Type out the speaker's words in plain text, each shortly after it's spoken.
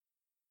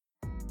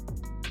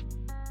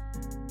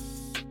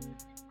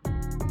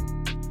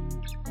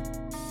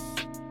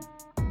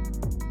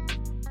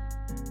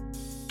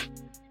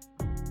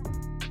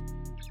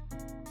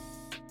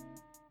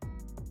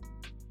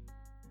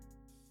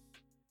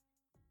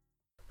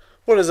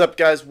What is up,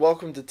 guys?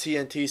 Welcome to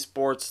TNT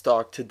Sports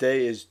Talk.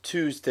 Today is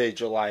Tuesday,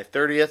 July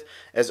 30th.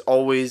 As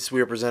always,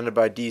 we are presented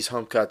by D's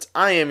Home Cuts.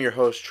 I am your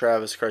host,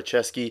 Travis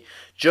Karcheski.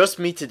 Just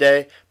me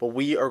today, but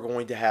we are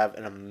going to have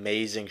an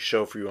amazing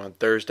show for you on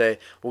Thursday.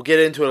 We'll get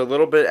into it a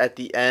little bit at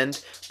the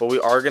end, but we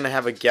are going to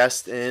have a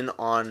guest in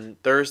on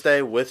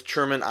Thursday with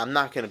Truman. I'm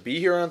not going to be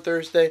here on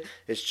Thursday.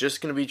 It's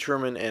just going to be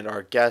Truman and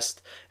our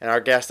guest. And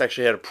our guest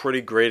actually had a pretty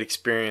great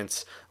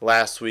experience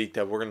last week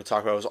that we're going to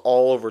talk about. It was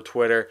all over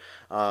Twitter.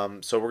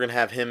 So we're going to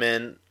have him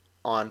in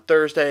on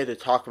Thursday to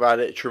talk about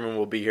it. Truman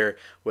will be here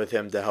with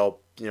him to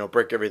help,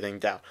 break everything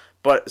down.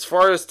 But as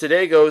far as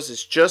today goes,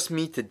 it's just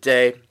me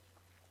today.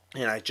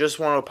 And I just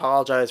want to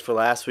apologize for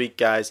last week,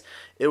 guys.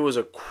 It was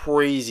a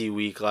crazy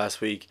week last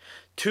week.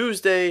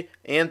 Tuesday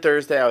and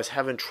Thursday, I was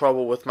having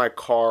trouble with my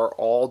car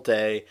all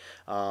day.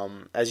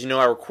 As you know,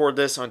 I record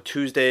this on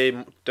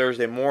Tuesday,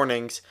 Thursday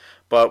mornings.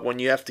 But when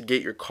you have to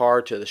get your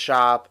car to the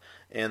shop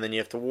and then you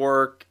have to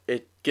work,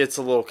 it gets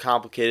a little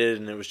complicated,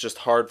 and it was just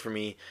hard for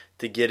me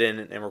to get in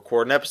and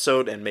record an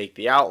episode and make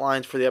the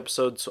outlines for the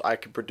episode so I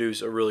could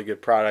produce a really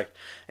good product.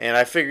 And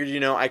I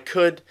figured, I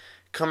could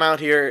come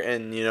out here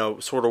and,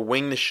 sort of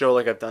wing the show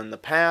like I've done in the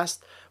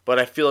past, but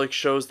I feel like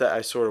shows that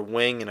I sort of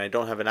wing and I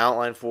don't have an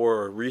outline for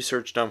or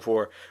research done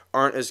for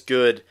aren't as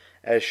good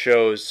as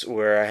shows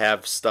where I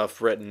have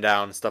stuff written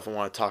down and stuff I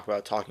want to talk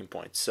about, talking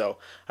points. So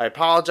I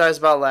apologize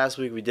about last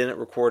week. We didn't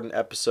record an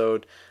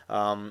episode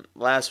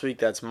last week.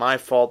 That's my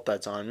fault.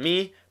 That's on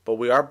me. But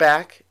we are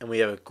back, and we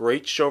have a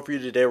great show for you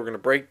today. We're going to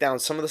break down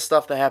some of the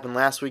stuff that happened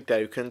last week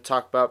that we couldn't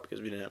talk about because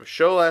we didn't have a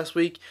show last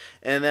week,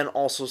 and then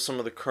also some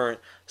of the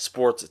current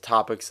sports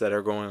topics that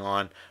are going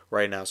on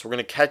right now. So we're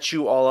going to catch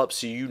you all up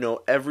so you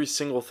know every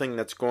single thing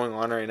that's going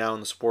on right now in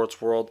the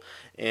sports world,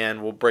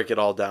 and we'll break it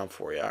all down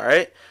for you, all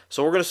right?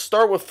 So we're going to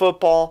start with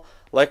football.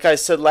 Like I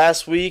said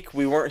last week,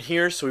 we weren't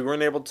here, so we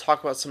weren't able to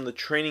talk about some of the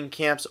training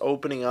camps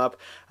opening up.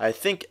 I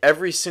think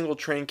every single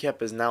training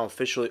camp is now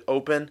officially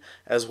open,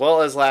 as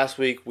well as last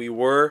week. We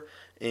were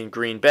in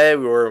Green Bay.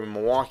 We were in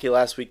Milwaukee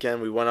last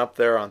weekend. We went up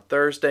there on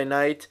Thursday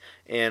night,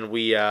 and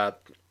we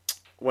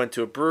went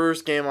to a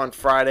Brewers game on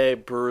Friday,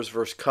 Brewers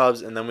versus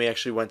Cubs, and then we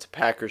actually went to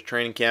Packers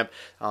training camp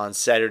on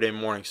Saturday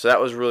morning. So that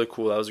was really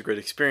cool. That was a great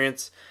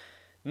experience.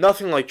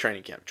 Nothing like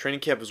training camp. Training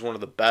camp is one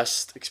of the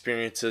best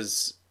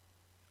experiences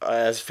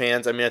as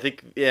fans. I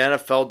think the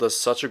NFL does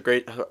such a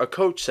great. A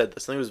coach said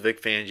this. I think it was Vic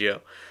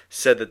Fangio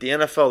said that the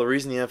NFL. The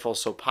reason the NFL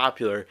is so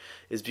popular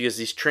is because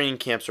these training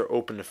camps are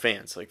open to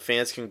fans. Like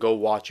fans can go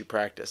watch you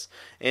practice,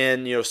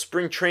 and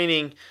spring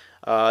training.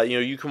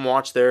 You can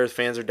watch there.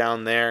 Fans are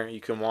down there. You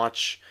can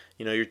watch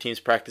your team's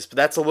practice, but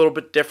that's a little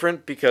bit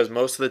different because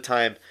most of the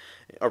time,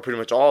 or pretty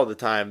much all of the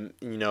time,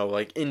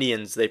 like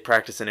Indians, they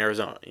practice in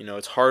Arizona.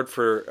 It's hard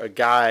for a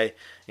guy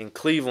in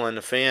Cleveland,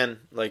 a fan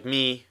like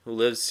me who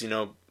lives,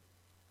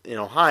 in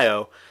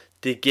Ohio,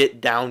 to get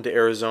down to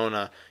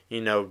Arizona,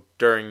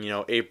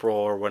 during, April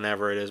or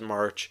whenever it is,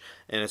 March,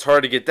 and it's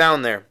hard to get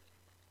down there.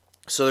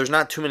 So there's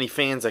not too many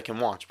fans that can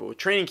watch. But with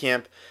training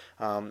camp,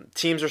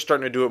 teams are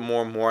starting to do it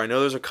more and more. I know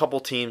there's a couple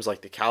teams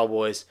like the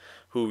Cowboys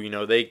who,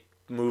 they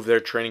move their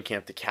training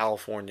camp to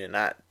California,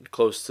 not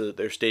close to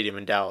their stadium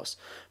in Dallas.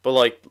 But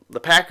like the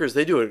Packers,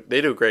 they do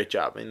a great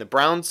job. The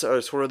Browns are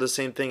sort of the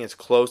same thing. It's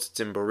close. It's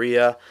in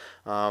Berea,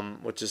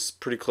 which is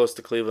pretty close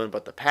to Cleveland.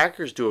 But the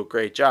Packers do a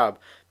great job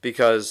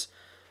because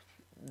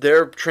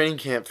their training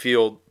camp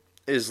field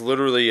is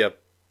literally a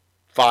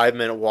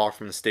 5-minute walk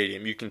from the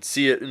stadium. You can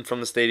see it from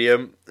the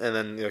stadium, and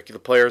then the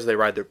players, they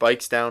ride their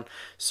bikes down.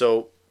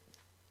 So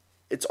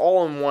it's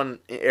all in one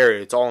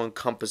area. It's all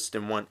encompassed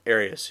in one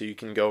area. So you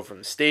can go from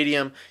the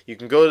stadium, you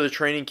can go to the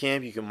training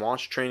camp, you can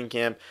watch training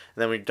camp,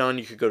 and then when you're done,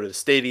 you could go to the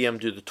stadium,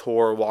 do the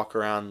tour, walk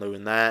around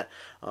doing that.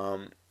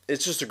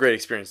 It's just a great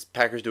experience.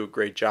 Packers do a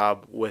great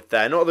job with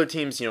that. I know other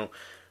teams,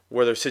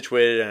 where they're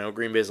situated, I know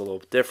Green Bay is a little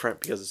bit different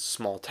because it's a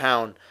small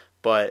town,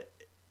 but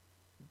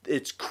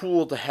it's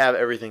cool to have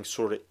everything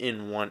sort of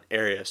in one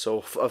area.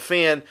 So a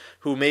fan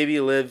who maybe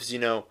lives,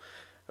 a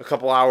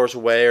couple hours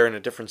away or in a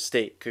different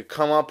state could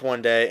come up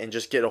one day and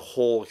just get a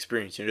whole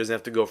experience. He doesn't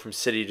have to go from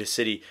city to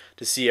city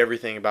to see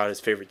everything about his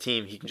favorite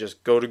team. He can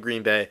just go to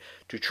Green Bay,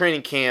 do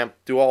training camp,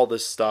 do all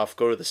this stuff,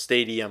 go to the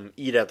stadium,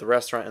 eat at the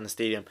restaurant in the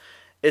stadium.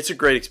 It's a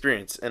great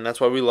experience, and that's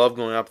why we love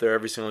going up there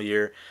every single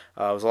year.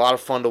 It was a lot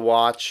of fun to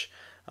watch.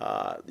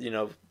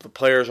 The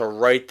players are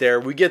right there.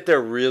 We get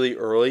there really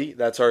early.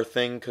 That's our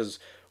thing because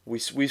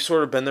we've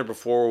sort of been there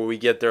before where we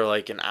get there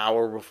like an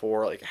hour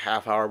before, like a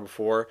half hour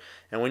before.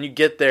 And when you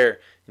get there,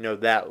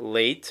 that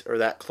late or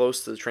that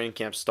close to the training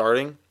camp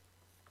starting,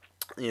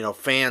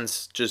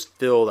 fans just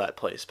fill that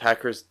place.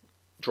 Packers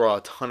draw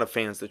a ton of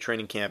fans to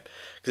training camp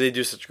because they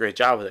do such a great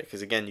job with it.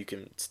 Because, again, you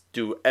can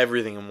do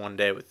everything in one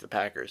day with the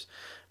Packers.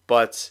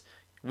 But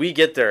we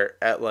get there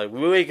at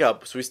we wake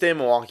up, so we stay in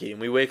Milwaukee,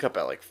 and we wake up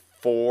at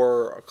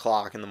 4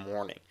 o'clock in the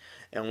morning.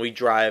 And we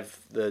drive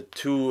the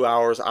 2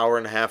 hours, hour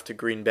and a half to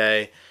Green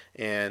Bay,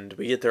 and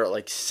we get there at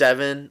like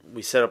 7.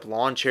 We set up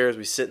lawn chairs.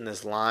 We sit in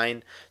this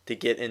line to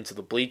get into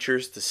the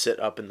bleachers, to sit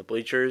up in the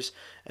bleachers.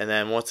 And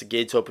then once the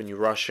gates open, you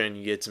rush in,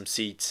 you get some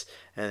seats,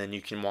 and then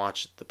you can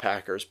watch the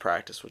Packers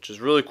practice, which is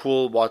really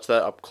cool. Watch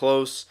that up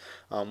close.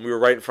 We were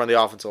right in front of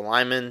the offensive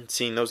linemen.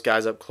 Seeing those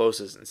guys up close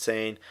is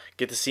insane.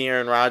 Get to see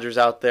Aaron Rodgers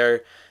out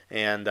there.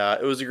 And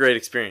it was a great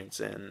experience,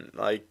 and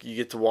like you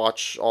get to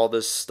watch all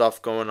this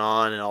stuff going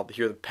on, and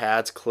hear the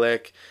pads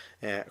click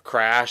and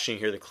crash, and you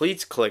hear the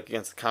cleats click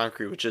against the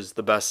concrete, which is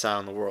the best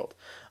sound in the world.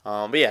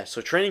 But yeah,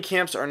 so training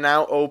camps are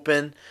now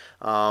open.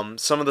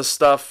 Some of the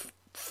stuff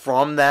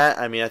from that,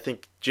 I mean, I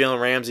think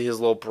Jalen Ramsey, his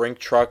little Brink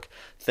truck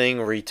thing,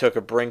 where he took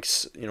a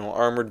Brinks,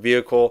 armored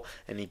vehicle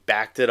and he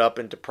backed it up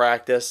into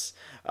practice.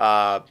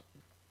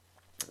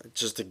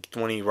 Just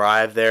when he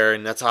arrived there,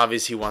 and that's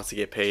obvious he wants to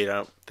get paid. I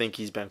don't think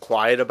he's been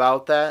quiet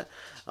about that.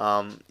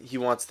 He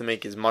wants to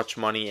make as much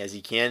money as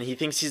he can. He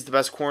thinks he's the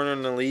best corner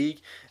in the league,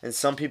 and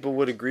some people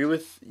would agree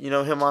with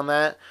him on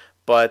that.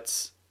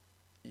 But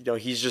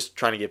he's just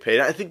trying to get paid.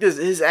 I think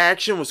his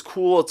action was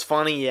cool. It's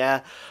funny, yeah,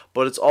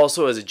 but it's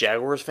also, as a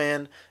Jaguars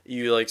fan,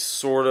 you like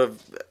sort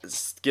of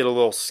get a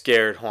little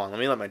scared. Hold on, let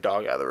me let my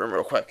dog out of the room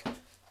real quick.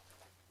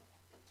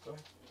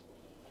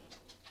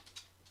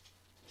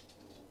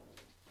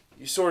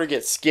 You sort of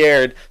get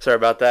scared, sorry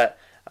about that,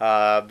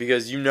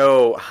 because you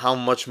know how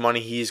much money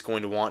he's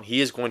going to want.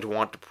 He is going to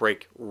want to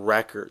break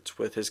records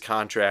with his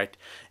contract.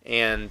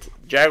 And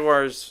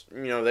Jaguars,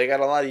 they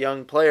got a lot of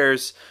young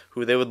players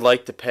who they would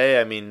like to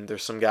pay. I mean,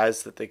 there's some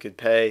guys that they could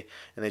pay,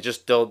 and they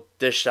just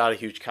dished out a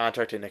huge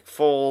contract to Nick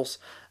Foles.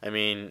 I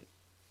mean,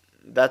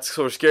 that's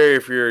sort of scary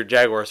if you're a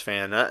Jaguars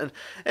fan.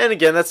 And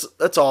again,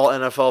 that's all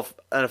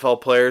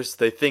NFL players.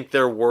 They think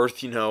they're worth,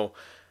 $1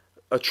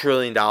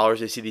 trillion.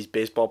 They see these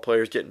baseball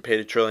players getting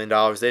paid $1 trillion.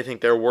 They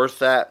think they're worth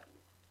that.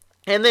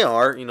 And they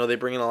are. They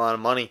bring in a lot of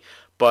money.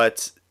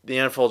 But the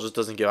NFL just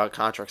doesn't give out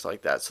contracts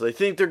like that. So they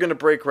think they're going to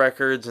break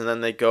records, and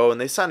then they go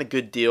and they sign a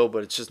good deal,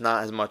 but it's just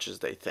not as much as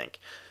they think.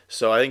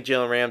 So I think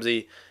Jalen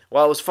Ramsey,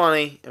 while it was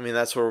funny, I mean,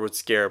 that's what would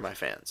scare my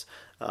fans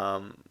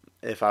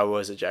if I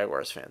was a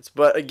Jaguars fan.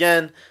 But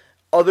again,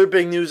 other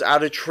big news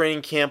out of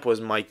training camp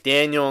was Mike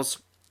Daniels.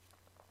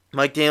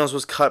 Mike Daniels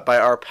was cut by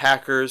our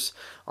Packers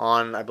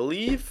on, I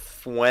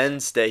believe,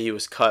 Wednesday. He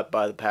was cut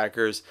by the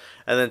Packers.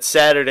 And then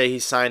Saturday he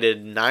signed a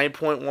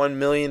 $9.1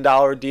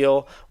 million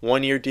deal,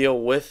 one-year deal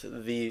with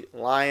the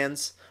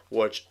Lions,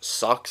 which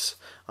sucks.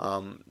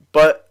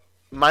 But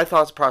my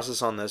thoughts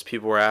process on this,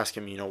 people were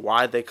asking me,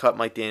 why they cut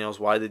Mike Daniels,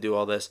 why they do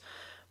all this.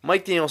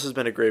 Mike Daniels has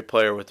been a great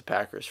player with the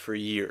Packers for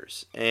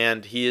years,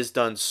 and he has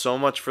done so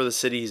much for the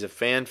city. He's a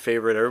fan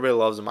favorite. Everybody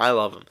loves him. I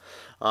love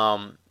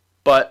him.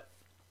 But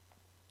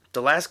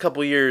the last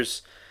couple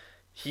years,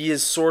 he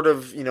is sort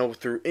of,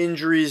 through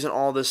injuries and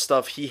all this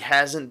stuff, he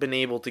hasn't been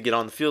able to get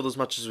on the field as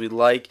much as we'd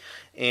like.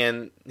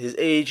 And his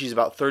age, he's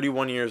about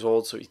 31 years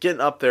old, so he's getting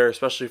up there,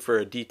 especially for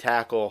a D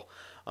tackle.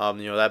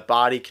 That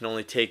body can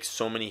only take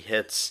so many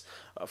hits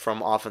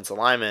from offensive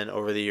linemen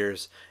over the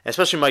years, and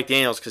especially Mike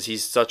Daniels, because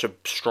he's such a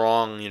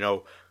strong,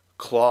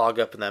 clog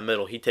up in that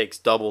middle. He takes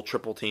double,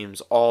 triple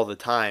teams all the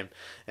time.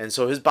 And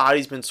so his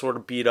body's been sort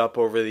of beat up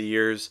over the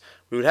years.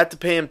 We would have to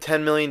pay him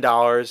 $10 million.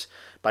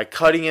 By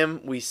cutting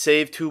him, we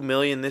saved $2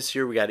 million this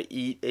year. We got to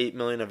eat $8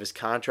 million of his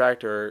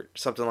contract or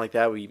something like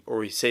that.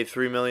 We saved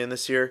 $3 million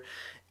this year.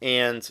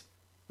 And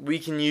we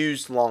can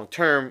use long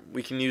term,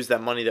 we can use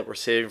that money that we're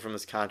saving from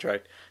this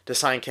contract to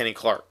sign Kenny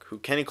Clark, who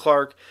Kenny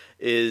Clark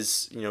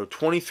is,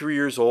 23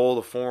 years old,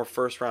 a former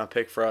first round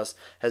pick for us,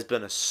 has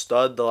been a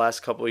stud the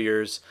last couple of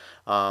years,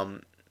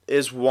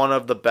 is one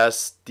of the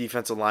best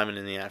defensive linemen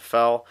in the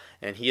NFL,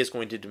 and he is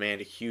going to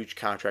demand a huge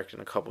contract in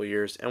a couple of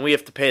years, and we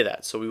have to pay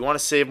that. So we want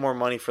to save more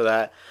money for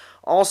that.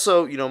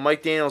 Also,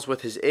 Mike Daniels,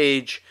 with his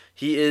age,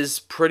 he is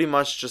pretty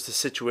much just a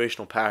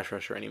situational pass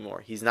rusher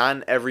anymore. He's not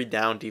an every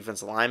down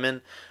defensive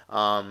lineman,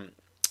 and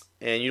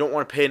you don't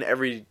want to pay an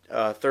every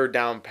third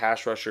down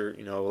pass rusher,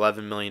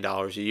 $11 million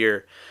a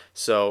year.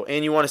 So,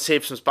 and you want to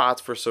save some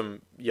spots for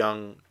some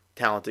young,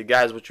 talented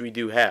guys, which we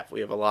do have. We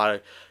have a lot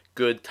of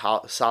good,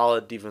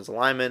 solid defensive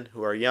linemen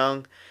who are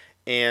young,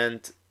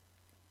 and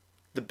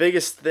the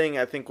biggest thing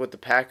I think with the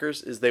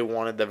Packers is they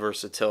wanted the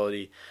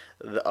versatility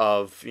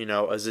of,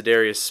 a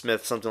Zadarius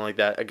Smith, something like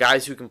that, a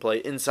guys who can play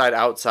inside,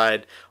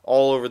 outside,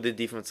 all over the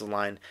defensive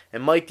line.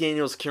 And Mike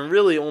Daniels can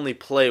really only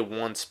play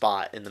one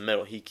spot in the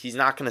middle. He's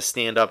not going to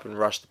stand up and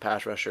rush the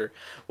pass rusher.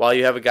 While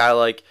you have a guy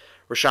like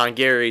Rashawn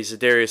Gary,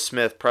 Zadarius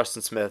Smith,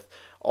 Preston Smith,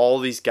 all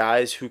these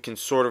guys who can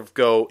sort of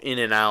go in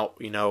and out,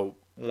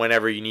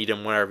 whenever you need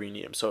him, whenever you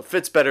need him. So it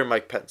fits better in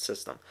Mike Pettine's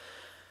system.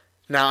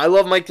 Now, I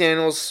love Mike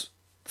Daniels.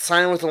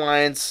 Signing with the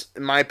Lions,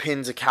 in my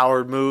opinion, is a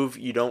coward move.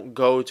 You don't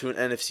go to an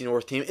NFC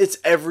North team. It's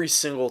every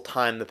single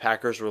time the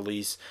Packers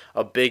release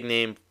a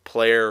big-name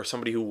player or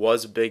somebody who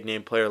was a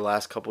big-name player the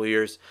last couple of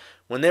years.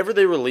 Whenever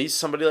they release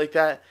somebody like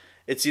that,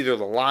 it's either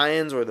the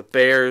Lions or the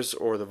Bears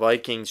or the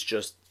Vikings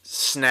just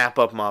snap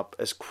them up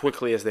as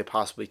quickly as they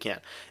possibly can.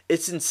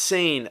 It's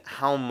insane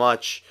how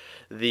much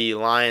the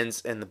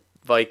Lions and the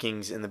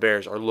Vikings and the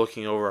Bears are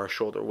looking over our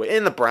shoulder.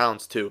 And the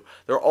Browns, too.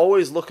 They're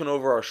always looking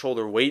over our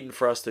shoulder, waiting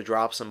for us to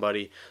drop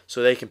somebody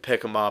so they can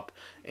pick them up.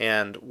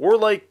 And we're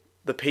like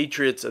the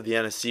Patriots of the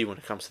NFC when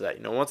it comes to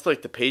that. Once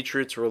like the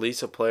Patriots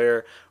release a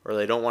player or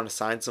they don't want to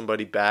sign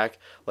somebody back,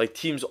 like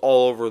teams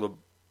all over the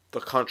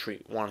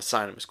country want to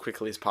sign him as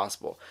quickly as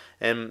possible.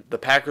 And the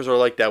Packers are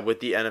like that with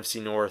the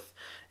NFC North.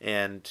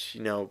 And,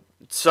 it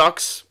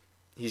sucks.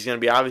 He's going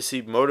to be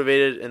obviously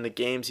motivated in the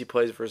games he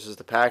plays versus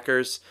the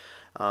Packers.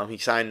 He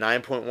signed a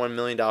 $9.1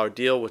 million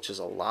deal, which is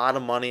a lot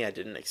of money. I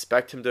didn't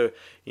expect him to,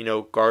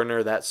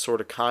 garner that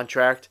sort of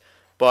contract.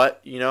 But,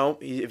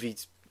 if he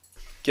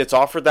gets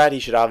offered that, he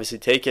should obviously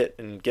take it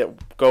and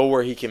go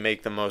where he can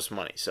make the most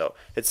money. So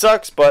it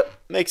sucks, but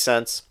makes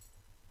sense.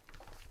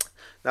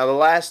 Now, the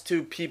last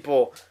two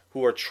people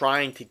who are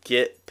trying to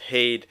get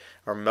paid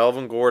are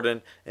Melvin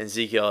Gordon and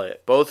Ezekiel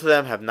Elliott. Both of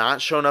them have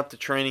not shown up to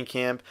training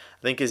camp.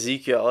 I think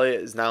Ezekiel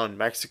Elliott is now in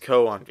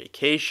Mexico on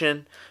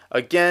vacation.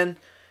 Again,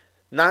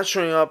 not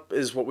showing up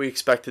is what we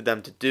expected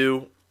them to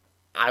do.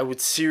 I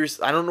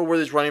don't know where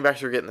these running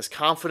backs are getting this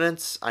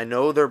confidence. I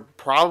know they're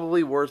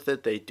probably worth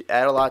it. They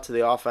add a lot to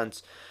the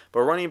offense.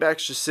 But running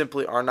backs just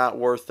simply are not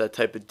worth that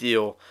type of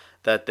deal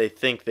that they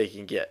think they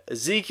can get.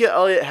 Ezekiel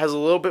Elliott has a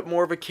little bit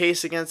more of a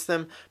case against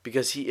them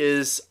because he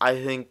is, I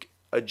think,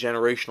 a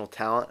generational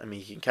talent. I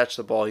mean, he can catch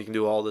the ball. He can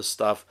do all this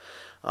stuff.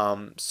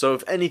 So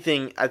if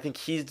anything, I think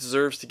he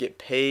deserves to get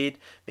paid.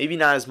 Maybe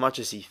not as much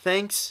as he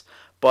thinks,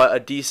 but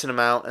a decent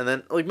amount. And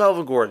then, like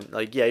Melvin Gordon,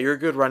 you're a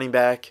good running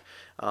back.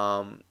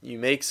 You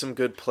make some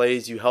good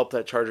plays. You help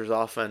that Chargers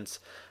offense.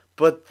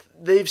 But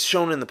they've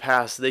shown in the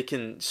past they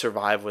can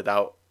survive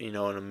without, an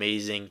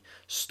amazing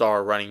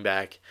star running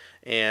back.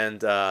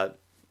 And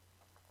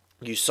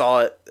you saw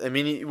it. I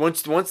mean,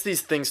 once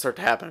these things start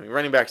to happen,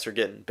 running backs are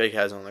getting big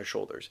heads on their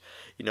shoulders.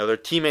 Their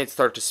teammates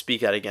start to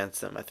speak out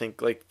against them. I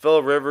think,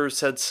 Phillip Rivers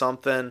said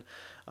something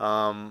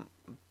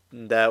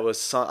that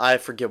was I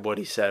forget what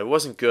he said. It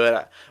wasn't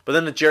good. But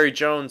then Jerry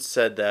Jones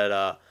said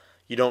that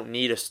you don't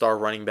need a star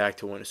running back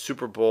to win a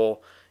Super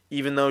Bowl.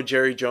 Even though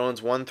Jerry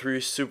Jones won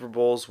 3 Super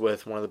Bowls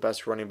with one of the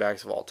best running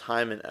backs of all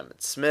time in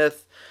Emmitt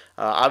Smith,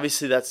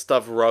 obviously that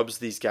stuff rubs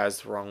these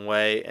guys the wrong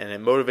way, and it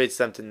motivates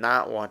them to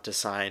not want to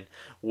sign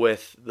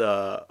with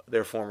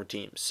their former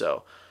teams.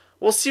 So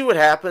we'll see what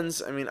happens.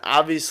 I mean,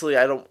 obviously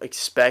I don't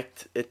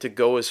expect it to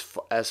go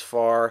as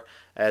far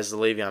as the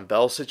Le'Veon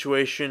Bell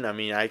situation. I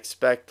mean, I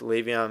expect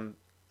Melvin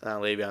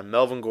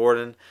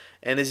Gordon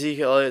and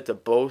Ezekiel Elliott to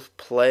both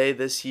play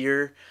this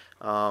year.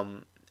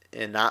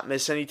 And not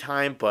miss any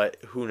time, but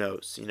who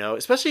knows,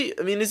 Especially,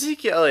 I mean,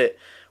 Ezekiel Elliott,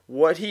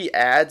 what he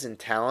adds in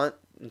talent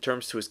in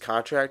terms to his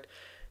contract,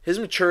 his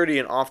maturity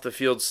and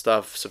off-the-field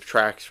stuff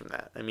subtracts from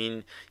that. I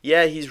mean,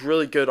 yeah, he's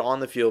really good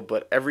on the field,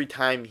 but every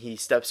time he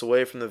steps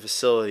away from the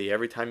facility,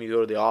 every time you go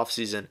to the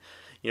offseason,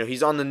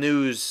 he's on the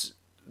news,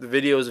 the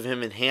videos of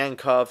him in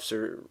handcuffs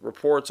or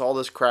reports, all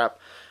this crap.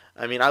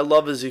 I mean, I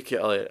love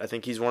Ezekiel Elliott. I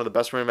think he's one of the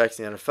best running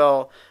backs in the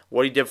NFL.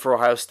 What he did for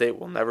Ohio State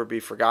will never be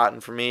forgotten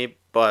for me,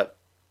 but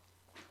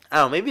I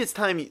don't know, maybe it's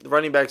time the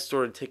running backs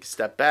sort of take a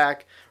step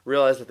back,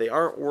 realize that they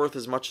aren't worth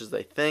as much as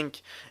they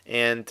think,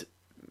 and,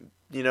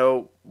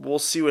 we'll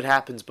see what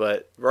happens.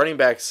 But running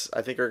backs,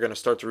 I think, are going to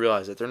start to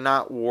realize that they're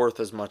not worth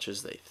as much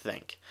as they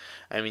think.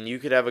 I mean, you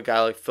could have a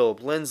guy like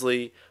Phillip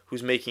Lindsay,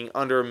 who's making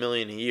under $1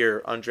 million a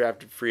year,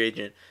 undrafted free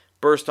agent,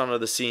 burst onto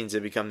the scenes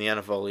and become the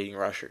NFL leading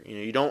rusher.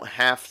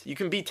 You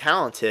can be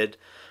talented,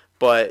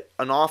 but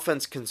an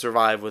offense can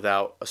survive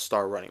without a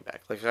star running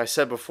back. Like I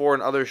said before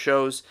in other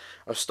shows,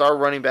 a star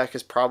running back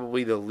is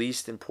probably the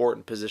least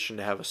important position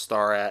to have a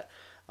star at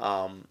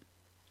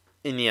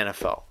in the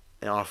NFL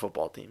and on a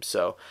football team.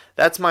 So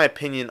that's my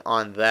opinion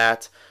on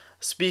that.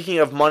 Speaking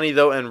of money,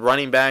 though, and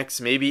running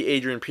backs, maybe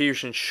Adrian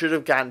Peterson should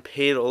have gotten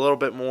paid a little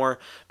bit more,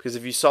 because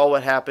if you saw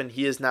what happened,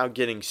 he is now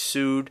getting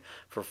sued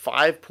for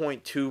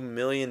 $5.2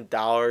 million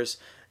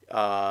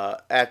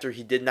after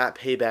he did not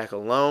pay back a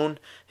loan.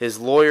 His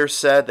lawyer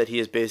said that he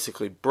is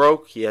basically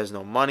broke, he has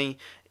no money,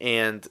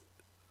 and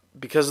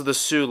because of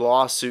the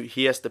lawsuit,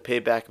 he has to pay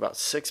back about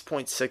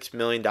 $6.6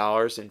 million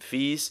in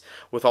fees,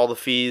 with all the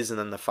fees and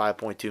then the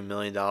 $5.2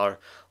 million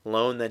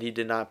loan that he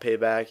did not pay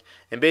back.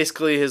 And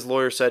basically his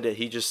lawyer said that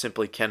he just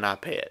simply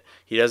cannot pay it.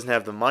 He doesn't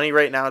have the money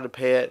right now to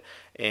pay it,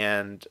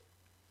 and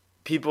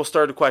people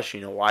started to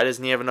question, why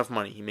doesn't he have enough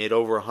money? He made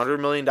over $100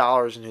 million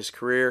in his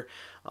career.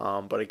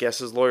 But I guess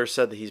his lawyer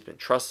said that he's been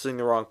trusting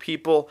the wrong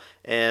people,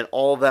 and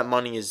all of that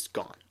money is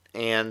gone.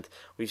 And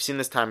we've seen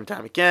this time and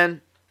time again.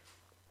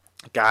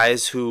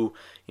 Guys who,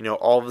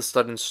 all of a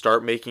sudden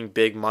start making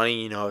big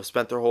money, have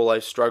spent their whole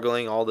life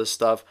struggling, all this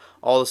stuff,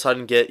 all of a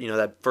sudden get,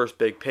 that first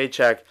big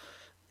paycheck,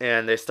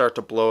 and they start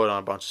to blow it on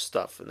a bunch of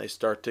stuff. And they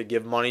start to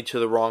give money to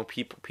the wrong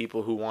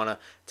people who want to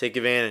take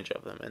advantage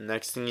of them. And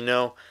next thing you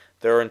know,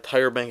 their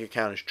entire bank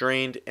account is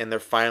drained, and they're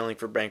filing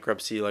for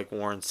bankruptcy like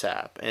Warren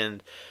Sapp.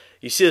 And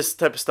you see this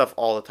type of stuff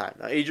all the time.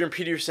 Now, Adrian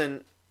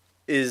Peterson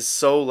is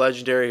so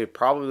legendary, he'd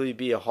probably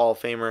be a Hall of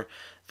Famer,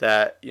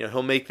 that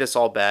he'll make this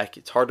all back.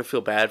 It's hard to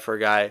feel bad for a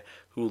guy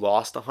who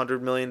lost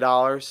 $100 million,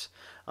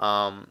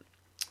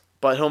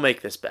 but he'll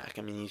make this back.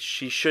 I mean,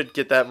 she should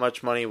get that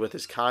much money with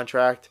his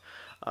contract,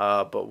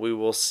 but we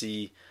will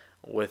see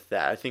with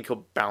that. I think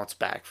he'll bounce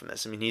back from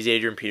this. I mean, he's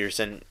Adrian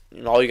Peterson.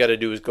 All you got to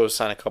do is go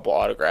sign a couple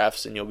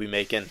autographs, and you'll be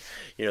making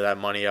that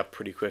money up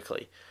pretty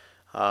quickly.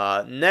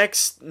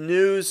 Next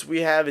news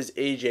we have is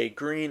AJ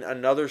Green,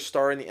 another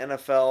star in the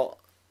NFL.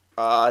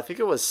 I think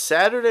it was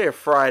Saturday or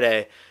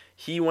Friday.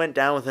 He went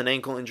down with an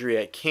ankle injury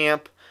at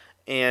camp,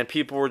 and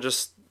people were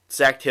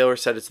Zach Taylor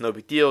said it's no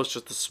big deal. It's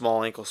just a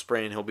small ankle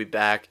sprain. He'll be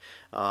back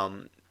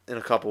in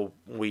a couple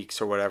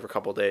weeks or whatever,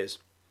 couple days.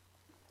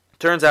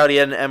 Turns out he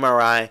had an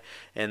MRI,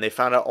 and they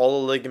found out all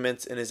the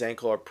ligaments in his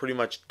ankle are pretty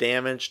much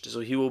damaged,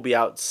 so he will be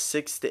out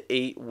 6 to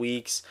 8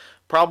 weeks,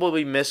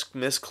 probably miss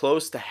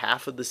close to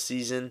half of the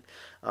season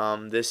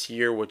this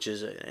year, which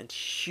is a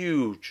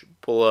huge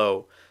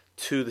blow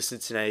to the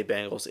Cincinnati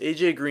Bengals.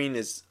 AJ Green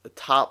is a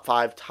top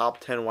 5, top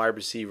 10 wide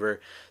receiver,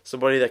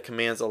 somebody that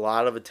commands a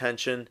lot of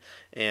attention,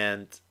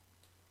 and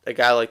a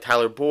guy like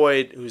Tyler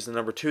Boyd, who's the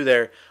number 2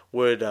 there,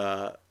 would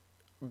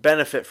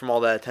benefit from all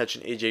that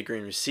attention AJ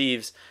Green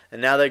receives.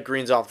 And now that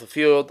Green's off the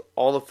field,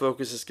 all the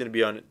focus is going to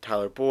be on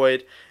Tyler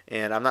Boyd,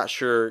 and I'm not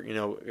sure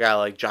a guy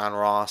like John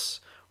Ross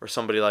or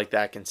somebody like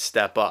that can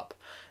step up.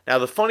 Now,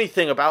 the funny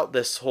thing about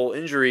this whole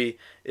injury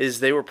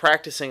is they were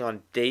practicing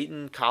on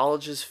Dayton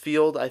College's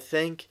field, I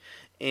think,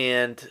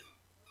 and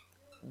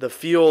the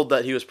field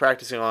that he was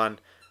practicing on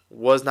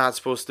was not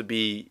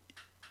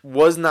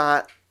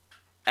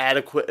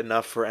adequate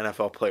enough for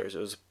NFL players. It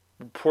was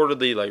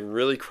reportedly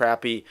really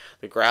crappy.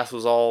 The grass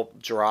was all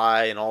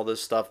dry and all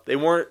this stuff. They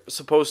weren't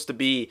supposed to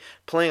be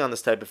playing on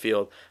this type of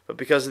field, but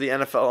because of the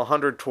NFL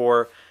 100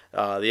 tour, the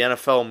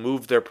NFL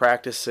moved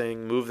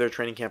their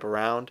training camp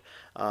around,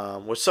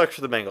 which sucks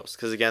for the Bengals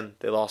because, again,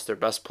 they lost their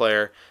best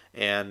player,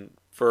 and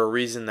for a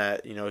reason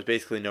that is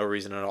basically no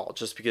reason at all.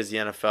 Just because the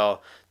NFL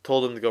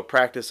told him to go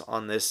practice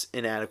on this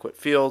inadequate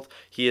field,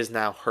 he is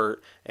now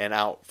hurt and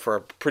out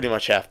for pretty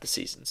much half the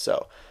season.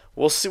 So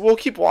we'll see. We'll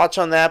keep watch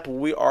on that, but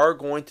we are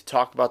going to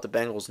talk about the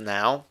Bengals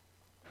now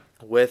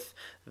with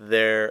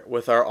our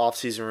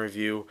offseason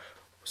review.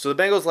 So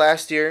the Bengals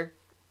last year,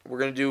 we're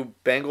going to do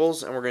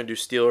Bengals and we're going to do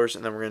Steelers,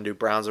 and then we're going to do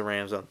Browns and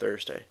Rams on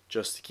Thursday,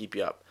 just to keep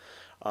you up.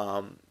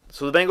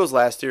 So the Bengals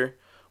last year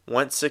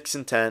went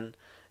 6-10,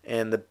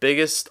 and the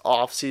biggest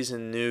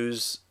offseason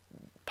news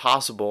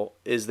possible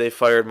is they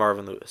fired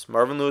Marvin Lewis.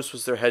 Marvin Lewis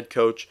was their head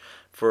coach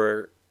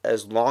for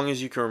as long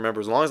as you can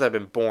remember. As long as I've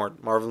been born,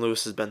 Marvin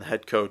Lewis has been the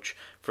head coach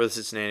for the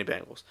Cincinnati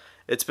Bengals.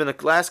 It's been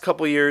the last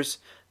couple years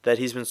that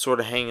he's been sort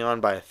of hanging on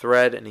by a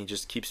thread, and he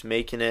just keeps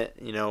making it,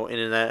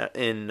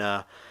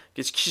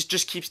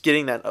 just keeps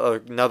getting that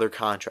another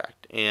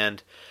contract.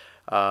 And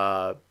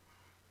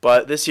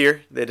but this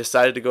year they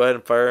decided to go ahead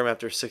and fire him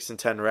after a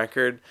 6-10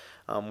 record.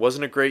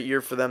 Wasn't a great year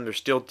for them. They're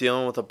still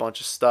dealing with a bunch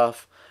of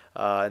stuff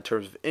in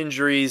terms of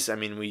injuries. I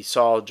mean, we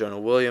saw Jonah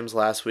Williams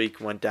last week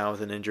went down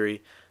with an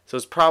injury. So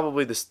it's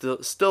probably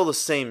still the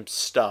same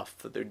stuff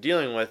that they're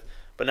dealing with,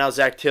 but now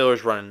Zach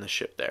Taylor's running the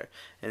ship there.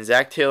 And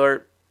Zach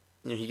Taylor,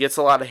 he gets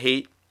a lot of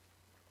hate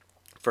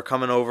for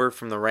coming over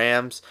from the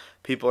Rams.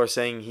 People are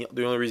saying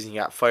the only reason he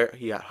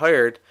got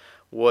hired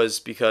was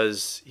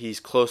because he's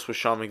close with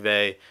Sean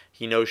McVay.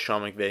 He knows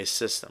Sean McVay's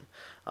system.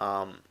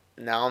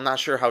 Now, I'm not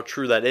sure how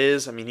true that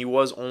is. I mean, he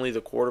was only the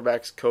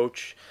quarterback's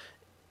coach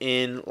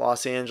in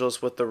Los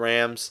Angeles with the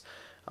Rams.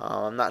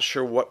 I'm not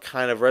sure what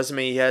kind of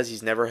resume he has.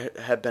 He's never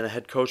had been a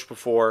head coach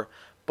before,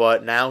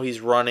 but now he's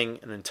running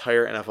an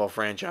entire NFL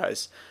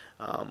franchise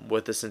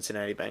with the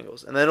Cincinnati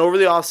Bengals. And then over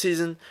the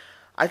offseason,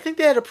 I think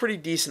they had a pretty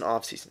decent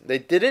offseason. They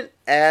didn't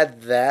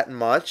add that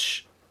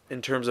much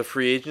in terms of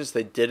free agents.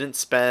 They didn't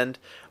spend,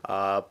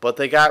 but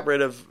they got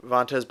rid of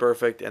Vontaze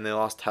Burfict, and they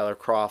lost Tyler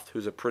Kroft,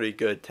 who's a pretty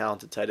good,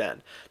 talented tight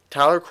end.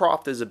 Tyler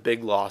Kroft is a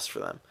big loss for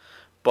them,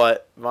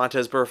 but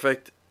Vontaze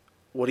Burfict,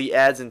 what he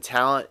adds in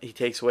talent, he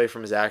takes away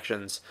from his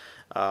actions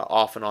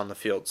off and on the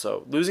field.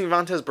 So losing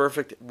Vontaze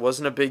Burfict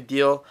wasn't a big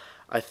deal.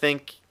 I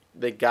think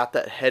they got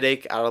that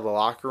headache out of the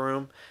locker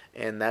room,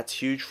 and that's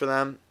huge for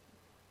them.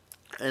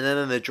 And then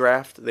in the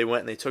draft, they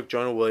went and they took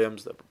Jonah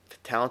Williams, the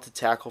talented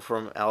tackle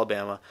from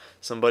Alabama,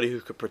 somebody who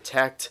could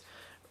protect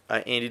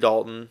Andy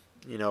Dalton,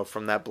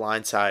 from that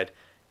blind side.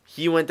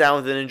 He went down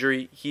with an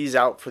injury. He's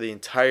out for the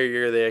entire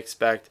year, they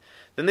expect.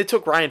 Then they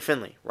took Ryan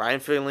Finley. Ryan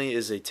Finley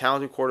is a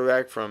talented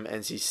quarterback from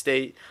NC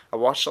State. I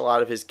watched a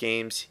lot of his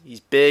games. He's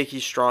big,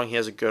 he's strong, he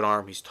has a good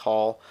arm, he's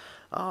tall.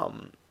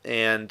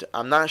 And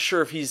I'm not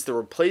sure if he's the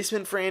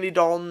replacement for Andy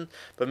Dalton,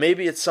 but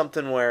maybe it's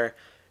something where,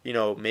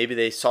 maybe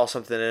they saw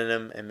something in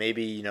him, and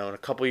maybe, in a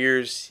couple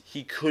years,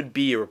 he could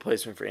be a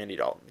replacement for Andy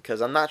Dalton.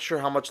 Because I'm not sure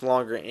how much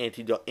longer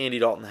Andy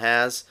Dalton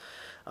has.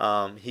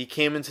 He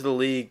came into the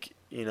league,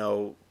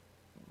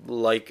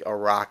 like a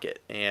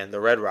rocket, and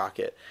the Red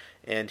Rocket.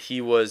 And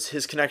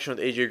his connection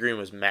with AJ Green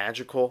was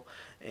magical,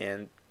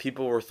 and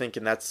people were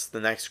thinking that's the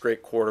next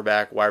great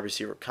quarterback wide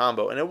receiver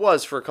combo, and it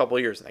was for a couple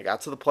of years. And they got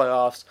to the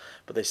playoffs,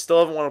 but they still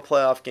haven't won a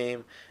playoff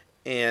game.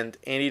 and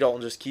Andy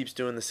Dalton just keeps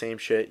doing the same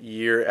shit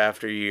year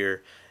after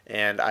year.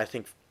 And I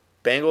think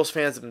Bengals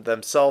fans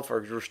themselves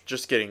are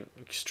just getting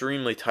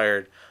extremely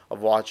tired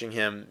of watching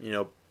him,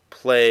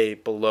 play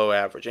below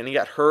average. And he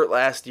got hurt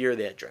last year.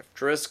 They had Jeff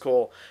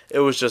Driscoll. It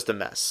was just a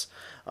mess.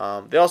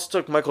 They also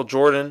took Michael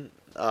Jordan,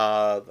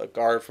 the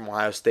guard from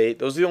Ohio State.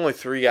 Those are the only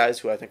three guys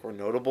who I think were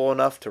notable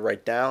enough to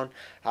write down.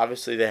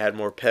 Obviously, they had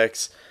more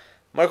picks.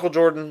 Michael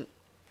Jordan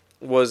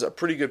was a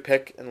pretty good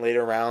pick in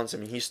later rounds. I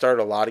mean, he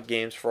started a lot of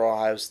games for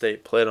Ohio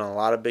State, played on a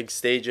lot of big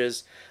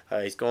stages.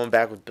 He's going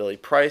back with Billy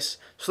Price.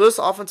 So this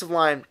offensive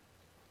line,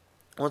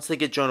 once they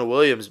get Jonah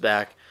Williams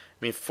back,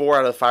 I mean, 4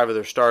 out of 5 of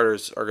their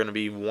starters are going to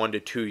be 1 to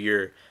 2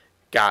 year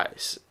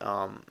guys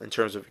in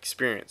terms of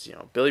experience.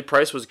 Billy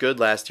Price was good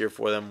last year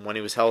for them when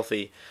he was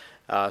healthy.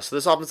 So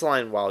this offensive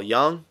line, while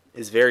young,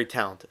 is very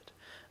talented.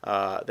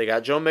 They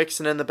got Joe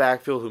Mixon in the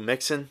backfield, who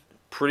Mixon,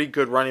 pretty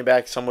good running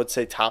back. Some would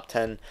say top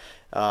 10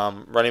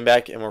 running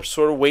back, and we're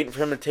sort of waiting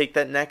for him to take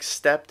that next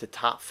step to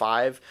top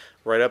 5,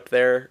 right up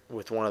there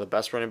with one of the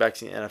best running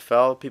backs in the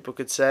NFL, people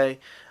could say.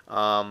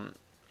 So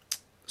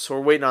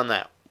we're waiting on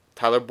that.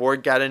 Tyler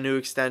Boyd got a new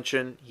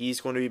extension.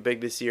 He's going to be big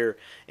this year.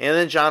 And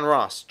then John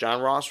Ross. John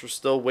Ross, we're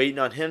still waiting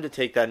on him to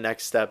take that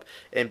next step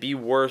and be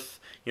worth,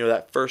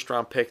 that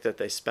first-round pick that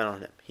they spent on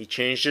him. He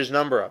changed his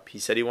number up. He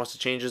said he wants to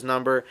change his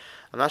number.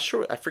 I'm not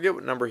sure. I forget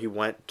what number he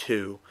went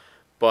to,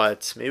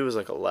 but maybe it was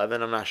like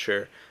 11. I'm not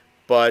sure.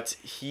 But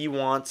he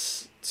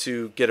wants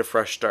to get a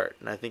fresh start,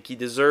 and I think he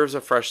deserves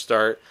a fresh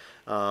start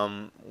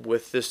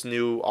with this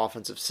new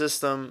offensive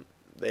system.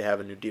 They have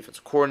a new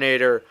defensive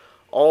coordinator.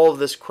 All of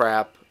this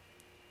crap.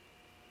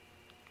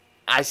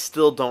 I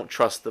still don't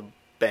trust the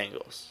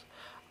Bengals.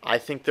 I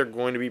think they're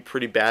going to be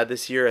pretty bad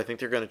this year. I think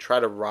they're going to try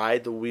to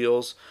ride the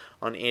wheels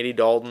on Andy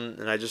Dalton,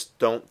 and I just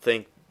don't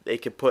think they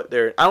could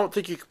I don't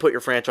think you could put your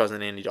franchise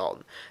on Andy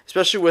Dalton,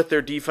 especially with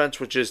their defense,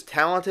 which is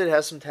talented,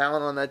 has some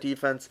talent on that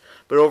defense,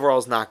 but overall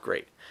is not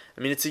great.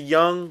 I mean, it's a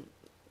young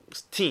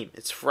team.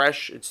 It's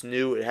fresh. It's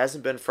new. It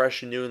hasn't been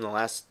fresh and new in the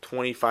last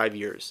 25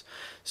 years.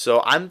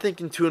 So I'm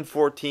thinking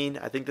 2-14.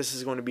 I think this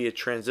is going to be a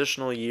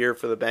transitional year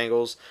for the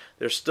Bengals.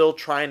 They're still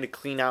trying to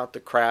clean out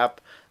the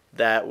crap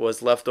that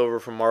was left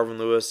over from Marvin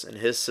Lewis and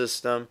his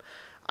system.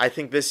 I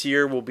think this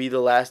year will be the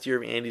last year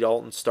of Andy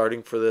Dalton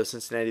starting for the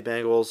Cincinnati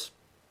Bengals.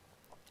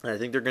 And I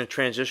think they're going to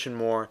transition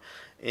more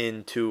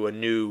into a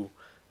new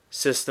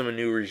system, a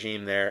new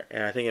regime there,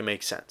 and I think it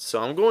makes sense. So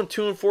I'm going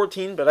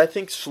 2-14, but I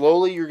think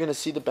slowly you're going to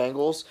see the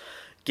Bengals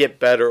get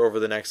better over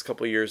the next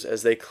couple of years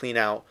as they clean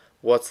out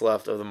what's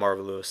left of the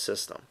Marvin Lewis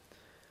system.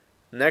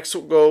 Next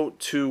we'll go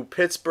to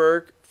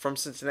Pittsburgh. From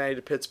Cincinnati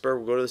to Pittsburgh,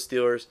 we'll go to the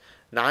Steelers.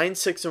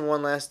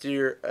 9-6-1 last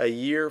year, a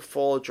year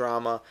full of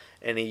drama,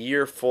 and a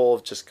year full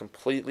of just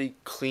completely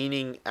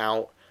cleaning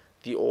out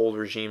the old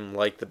regime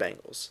like the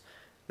Bengals.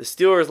 The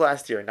Steelers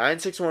last year,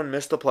 9-6-1,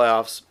 missed the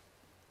playoffs.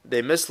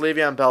 They missed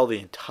Le'Veon Bell the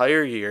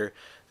entire year.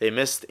 They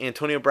missed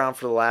Antonio Brown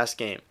for the last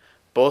game.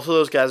 Both of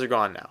those guys are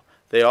gone now.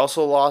 They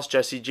also lost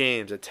Jesse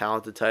James, a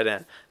talented tight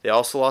end. They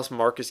also lost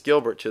Marcus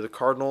Gilbert to the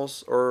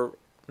Cardinals.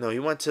 He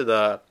went to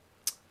the...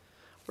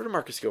 Where did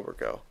Marcus Gilbert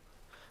go?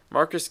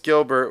 Marcus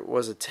Gilbert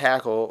was a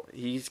tackle.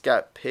 He's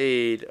got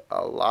paid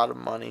a lot of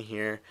money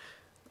here.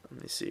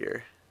 Let me see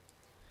here.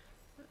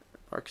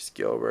 Marcus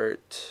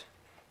Gilbert...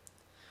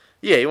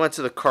 Yeah, he went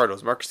to the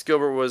Cardinals. Marcus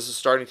Gilbert was a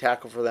starting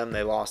tackle for them.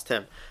 They lost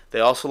him. They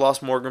also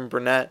lost Morgan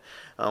Burnett,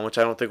 which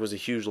I don't think was a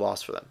huge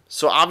loss for them.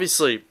 So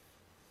obviously,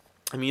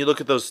 I mean, you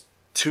look at those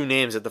two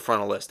names at the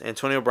front of the list,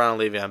 Antonio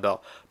Brown and Le'Veon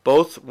Bell.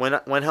 Both,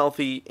 when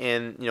healthy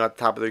and at the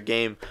top of their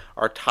game,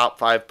 are top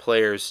 5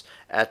 players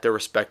at their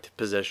respective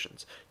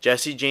positions.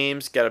 Jesse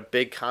James got a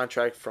big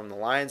contract from the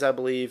Lions, I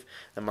believe,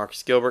 and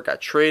Marcus Gilbert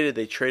got traded.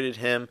 They traded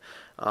him.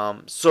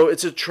 So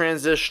it's a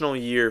transitional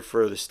year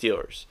for the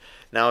Steelers.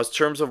 Now, in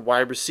terms of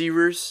wide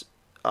receivers,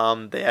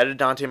 they added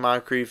Dante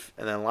Moncrief,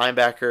 and then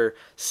linebacker,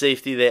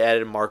 safety, they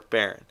added Mark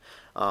Barron.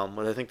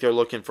 But I think they're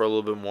looking for a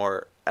little bit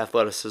more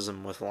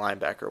athleticism with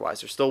linebacker-wise.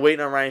 They're still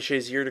waiting on Ryan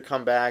Shazier to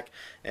come back,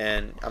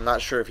 and I'm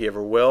not sure if he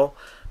ever will.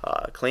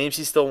 Claims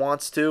he still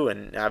wants to,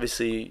 and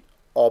obviously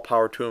all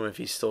power to him if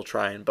he's still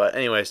trying. But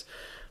anyways,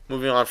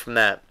 moving on from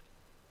that.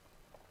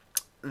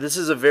 This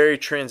is a very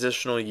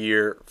transitional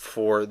year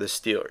for the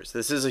Steelers.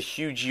 This is a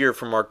huge year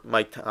for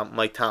Mike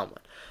Tomlin.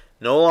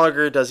 No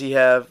longer does he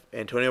have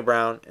Antonio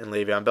Brown and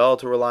Le'Veon Bell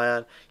to rely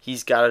on.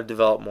 He's got to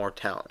develop more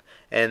talent.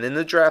 And in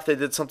the draft, they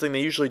did something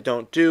they usually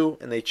don't do,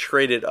 and they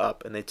traded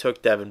up. And they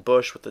took Devin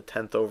Bush with the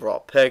 10th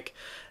overall pick.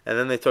 And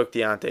then they took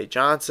Deontay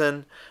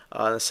Johnson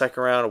in the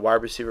second round, a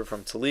wide receiver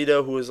from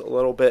Toledo who was a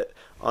little bit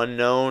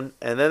unknown.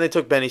 And then they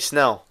took Benny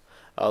Snell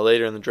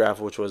later in the draft,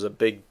 which was a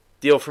big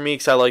deal for me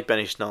because I like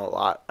Benny Snell a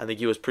lot. I think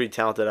he was pretty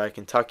talented at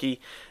Kentucky.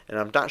 And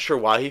I'm not sure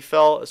why he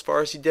fell as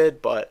far as he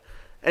did. But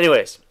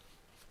anyways,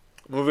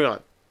 moving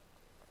on.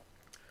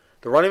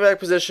 The running back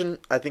position,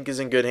 I think,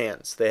 is in good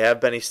hands. They have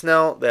Benny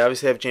Snell. They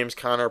obviously have James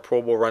Conner,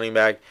 Pro Bowl running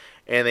back,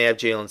 and they have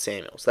Jalen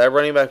Samuels. That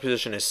running back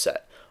position is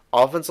set.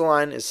 Offensive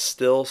line is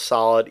still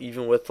solid,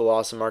 even with the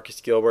loss of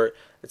Marcus Gilbert.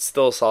 It's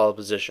still a solid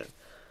position.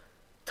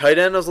 Tight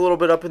end is a little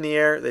bit up in the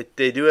air.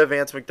 They do have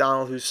Vance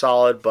McDonald, who's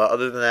solid, but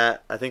other than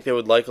that, I think they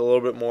would like a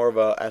little bit more of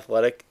a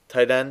athletic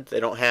tight end. They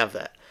don't have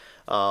that.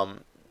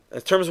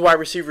 In terms of wide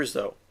receivers,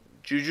 though,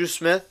 Juju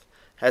Smith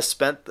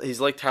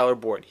he's like Tyler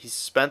Boyd. He's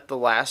spent the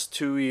last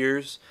 2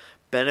 years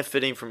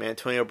benefiting from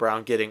Antonio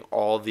Brown getting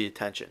all of the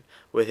attention.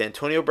 With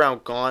Antonio Brown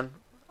gone,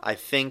 I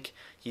think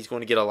he's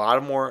going to get a lot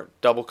of more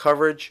double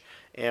coverage,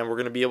 and we're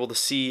going to be able to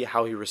see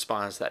how he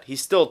responds to that.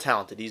 He's still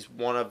talented. He's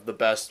one of the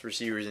best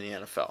receivers in the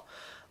NFL.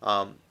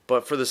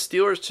 But for the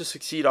Steelers to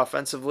succeed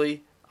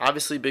offensively,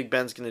 obviously Big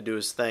Ben's going to do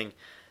his thing.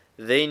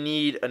 They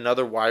need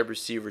another wide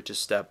receiver to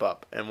step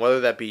up, and whether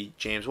that be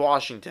James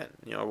Washington,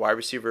 a wide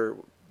receiver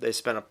they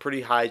spent a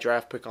pretty high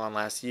draft pick on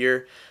last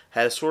year,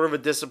 had a sort of a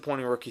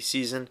disappointing rookie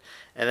season,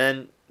 and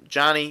then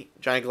Johnny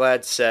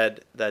Glad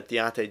said that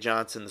Deontay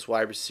Johnson, this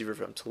wide receiver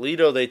from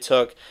Toledo they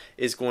took,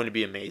 is going to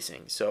be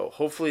amazing. So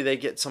hopefully they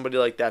get somebody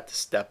like that to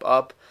step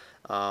up.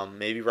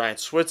 Maybe Ryan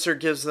Switzer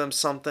gives them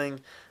something.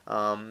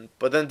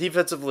 But then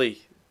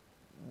defensively,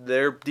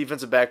 their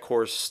defensive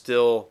backcourt is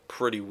still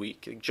pretty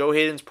weak. Joe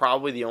Hayden's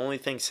probably the only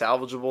thing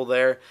salvageable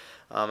there.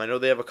 I know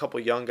they have a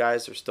couple young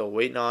guys they're still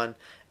waiting on.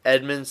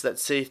 Edmonds, that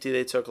safety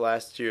they took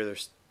last year,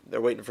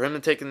 they're waiting for him to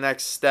take the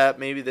next step.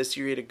 Maybe this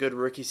year he had a good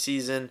rookie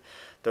season.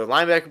 Their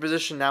linebacker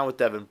position now with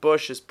Devin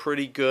Bush is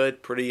pretty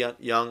good, pretty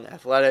young,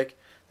 athletic.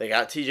 They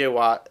got TJ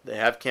Watt. They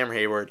have Cam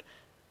Hayward.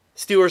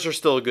 Steelers are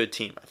still a good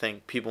team, I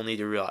think people need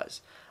to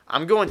realize.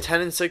 I'm going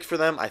 10-6 for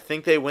them. I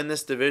think they win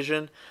this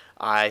division.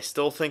 I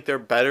still think they're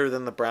better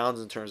than the Browns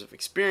in terms of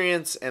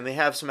experience, and they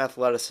have some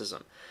athleticism.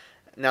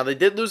 Now, they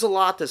did lose a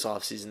lot this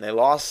offseason. They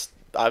lost,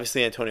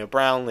 obviously, Antonio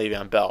Brown,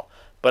 Le'Veon Bell.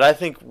 But I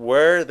think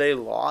where they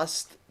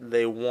lost,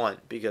 they won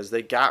because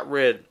they got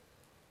rid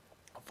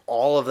of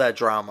all of that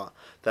drama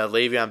that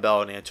Le'Veon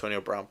Bell and Antonio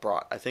Brown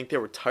brought. I think they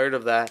were tired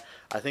of that.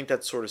 I think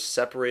that sort of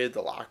separated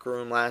the locker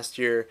room last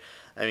year.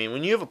 I mean,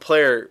 when you have a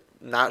player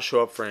not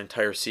show up for an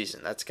entire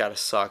season, that's got to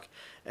suck.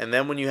 And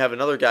then when you have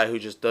another guy who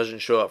just doesn't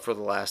show up for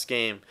the last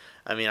game,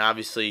 I mean,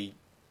 obviously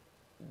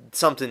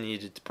something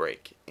needed to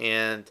break.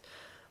 And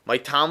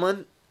Mike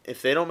Tomlin,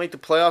 if they don't make the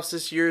playoffs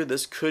this year,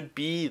 this could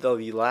be the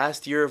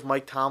last year of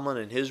Mike Tomlin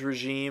and his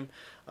regime.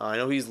 I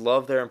know he's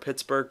loved there in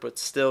Pittsburgh, but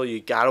still, you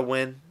got to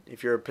win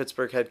if you're a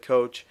Pittsburgh head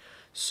coach.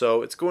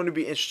 So it's going to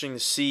be interesting to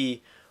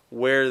see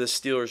where the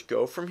Steelers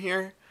go from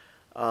here.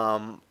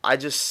 I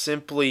just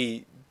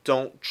simply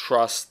don't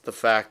trust the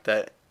fact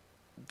that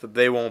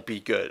they won't be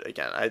good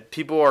again.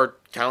 People are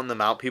counting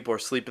them out. People are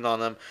sleeping on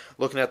them,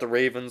 looking at the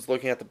Ravens,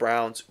 looking at the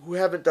Browns, who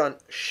haven't done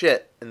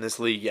shit in this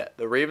league yet.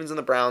 The Ravens and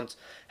the Browns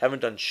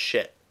haven't done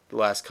shit the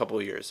last couple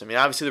of years. I mean,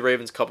 obviously the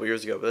Ravens a couple of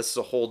years ago, but this is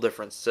a whole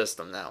different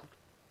system now.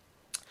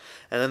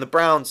 And then the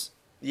Browns,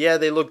 yeah,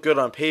 they look good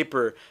on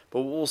paper,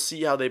 but we'll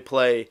see how they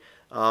play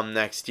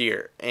next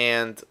year.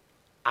 And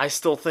I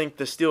still think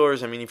the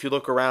Steelers, I mean, if you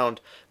look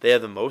around, they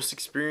have the most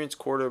experienced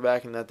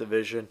quarterback in that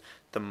division,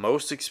 the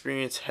most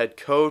experienced head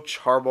coach.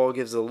 Harbaugh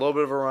gives it a little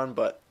bit of a run,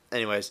 but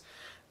anyways,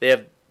 they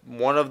have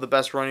one of the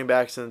best running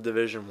backs in the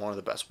division, one of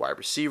the best wide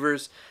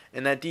receivers,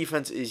 and that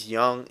defense is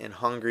young and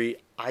hungry.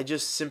 I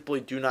just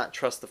simply do not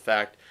trust the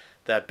fact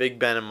that Big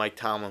Ben and Mike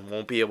Tomlin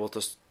won't be able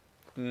to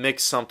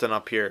mix something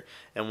up here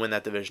and win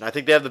that division. I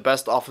think they have the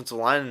best offensive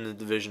line in the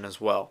division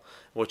as well,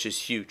 which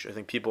is huge. I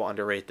think people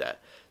underrate that.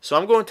 So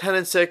I'm going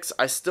 10-6.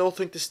 I still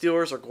think the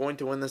Steelers are going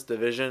to win this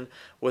division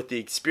with the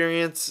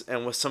experience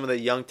and with some of the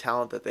young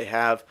talent that they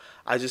have.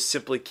 I just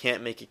simply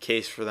can't make a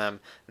case for them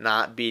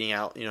not beating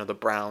out, the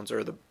Browns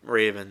or the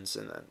Ravens,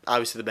 and then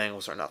obviously the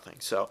Bengals are nothing.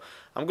 So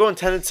I'm going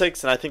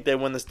 10-6, and I think they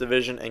win this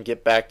division and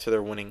get back to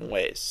their winning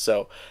ways.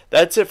 So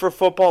that's it for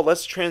football.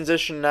 Let's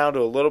transition now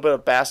to a little bit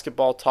of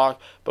basketball talk.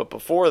 But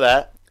before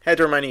that, I had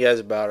to remind you guys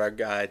about our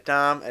guy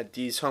Dom at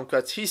D's Home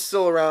Cuts. He's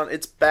still around.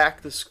 It's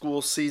back to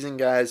school season,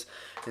 guys.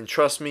 And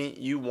trust me,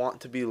 you want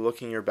to be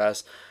looking your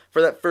best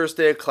for that first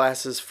day of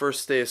classes,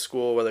 first day of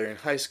school, whether you're in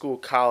high school,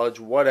 college,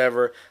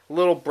 whatever.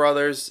 Little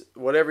brothers,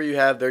 whatever you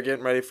have, they're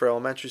getting ready for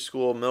elementary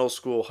school, middle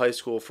school, high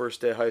school, first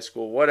day of high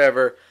school,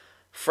 whatever.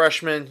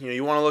 Freshmen,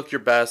 you want to look your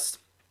best.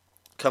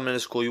 Come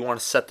into school, you want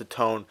to set the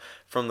tone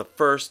from the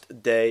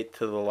first day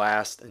to the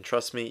last. And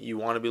trust me, you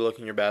want to be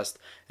looking your best.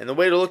 And the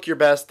way to look your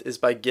best is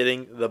by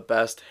getting the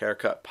best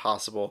haircut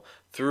possible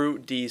through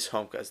D's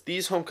Home Cuts.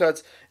 D's Home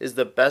Cuts is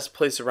the best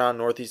place around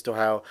Northeast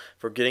Ohio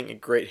for getting a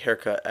great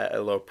haircut at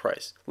a low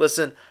price.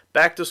 Listen,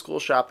 back to school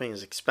shopping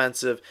is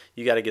expensive.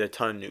 You got to get a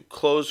ton of new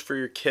clothes for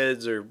your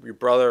kids or your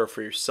brother or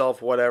for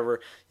yourself, whatever.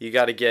 You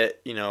got to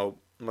get, a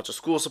bunch of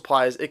school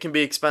supplies. It can be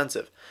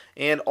expensive.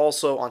 And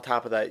also, on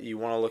top of that, you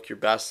want to look your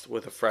best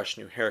with a fresh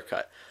new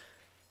haircut.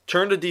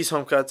 Turn to D's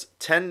Home Cuts,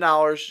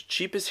 $10,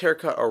 cheapest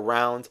haircut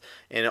around,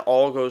 and it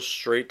all goes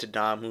straight to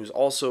Dom, who's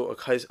also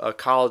a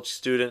college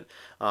student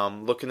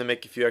looking to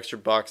make a few extra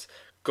bucks.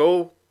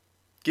 Go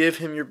give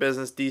him your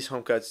business, D's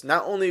Home Cuts.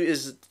 Not only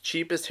is it the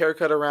cheapest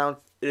haircut around,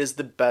 it is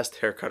the best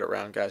haircut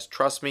around, guys.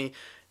 Trust me,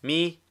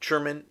 Me,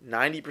 Truman,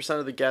 90%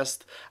 of the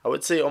guests, I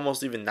would say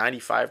almost even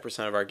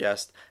 95% of our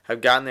guests,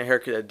 have gotten their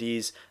haircut at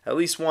D's at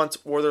least once,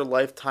 or they're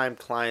lifetime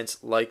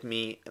clients like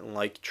me and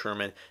like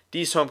Truman.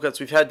 D's Home Cuts,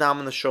 we've had Dom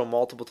on the show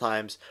multiple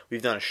times.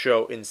 We've done a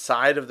show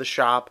inside of the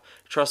shop.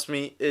 Trust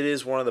me, it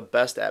is one of the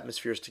best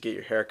atmospheres to get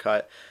your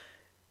haircut.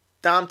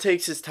 Dom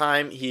takes his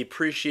time. He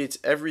appreciates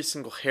every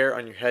single hair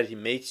on your head. He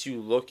makes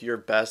you look your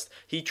best.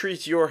 He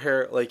treats your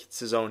hair like it's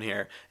his own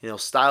hair. And he'll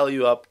style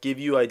you up, give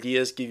you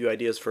ideas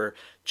for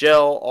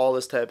gel, all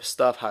this type of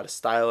stuff, how to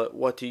style it,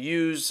 what to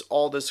use,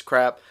 all this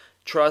crap.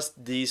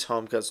 Trust D's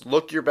Home Cuts.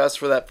 Look your best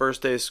for that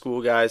first day of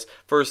school, guys.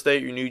 First day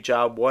at your new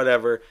job,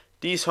 whatever.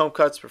 D's Home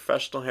Cuts,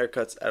 professional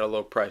haircuts at a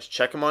low price.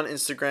 Check them on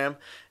Instagram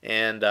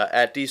and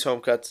at D's Home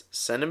Cuts.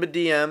 Send them a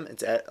DM.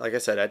 It's like I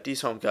said, at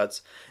D's Home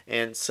Cuts,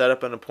 and set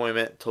up an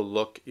appointment to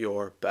look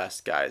your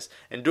best, guys.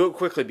 And do it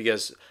quickly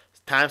because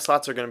time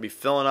slots are going to be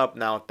filling up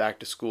now with back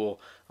to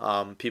school.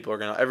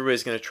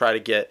 Everybody's going to try to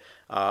get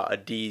a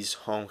D's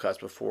Home Cuts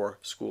before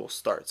school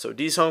starts. So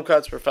D's Home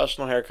Cuts,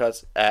 professional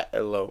haircuts at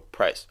a low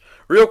price.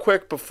 Real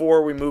quick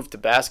before we move to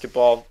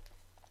basketball.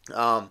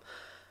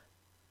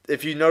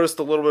 If you noticed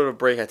a little bit of a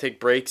break, I take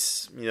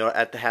breaks,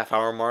 at the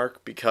half-hour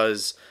mark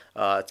because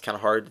it's kind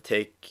of hard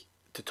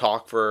to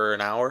talk for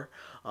an hour.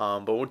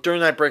 But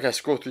during that break, I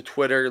scroll through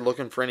Twitter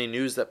looking for any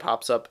news that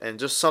pops up, and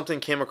just something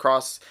came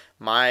across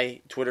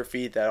my Twitter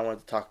feed that I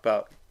wanted to talk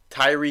about.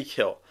 Tyreek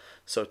Hill.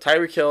 So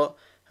Tyreek Hill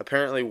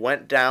apparently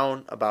went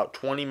down about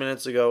 20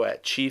 minutes ago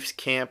at Chiefs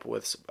camp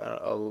with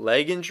a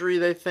leg injury,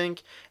 they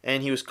think,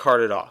 and he was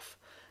carted off.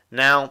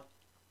 Now,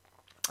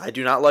 I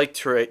do not like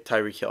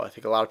Tyreek Hill. I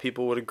think a lot of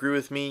people would agree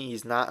with me.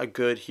 He's not a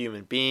good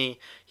human being.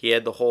 He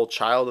had the whole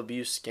child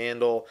abuse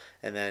scandal,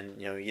 and then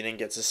he didn't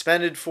get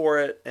suspended for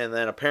it. And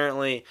then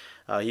apparently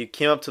he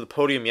came up to the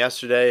podium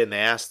yesterday, and they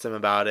asked him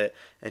about it,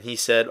 and he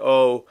said,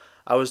 "Oh,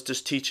 I was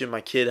just teaching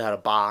my kid how to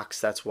box.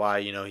 That's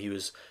why he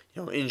was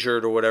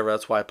injured or whatever.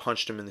 That's why I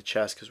punched him in the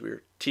chest because we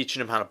were teaching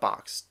him how to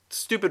box."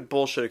 Stupid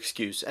bullshit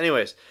excuse.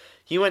 Anyways,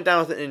 he went down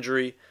with an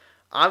injury.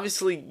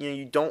 Obviously,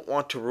 you don't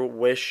want to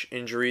wish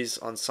injuries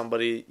on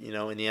somebody, in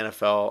the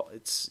NFL.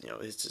 It's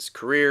his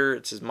career,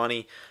 it's his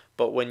money.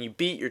 But when you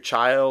beat your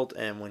child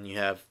and when you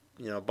have,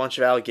 a bunch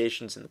of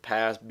allegations in the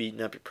past,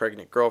 beating up your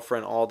pregnant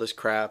girlfriend, all this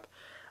crap,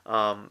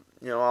 all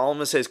I'm going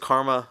to say is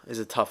karma is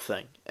a tough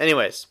thing.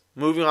 Anyways,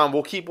 moving on.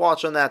 We'll keep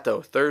watching that,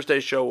 though.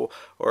 Thursday show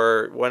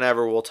or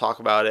whenever, we'll talk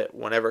about it.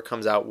 Whenever it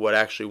comes out, what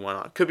actually went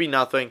on. Could be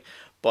nothing,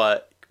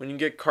 but when you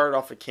get carted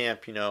off of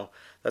camp,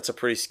 that's a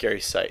pretty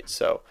scary sight.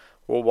 So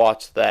we'll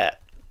watch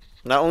that.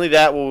 Not only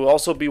that, we'll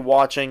also be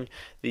watching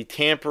the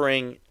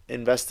tampering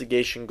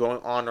investigation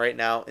going on right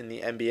now in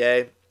the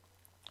NBA.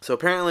 So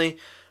apparently,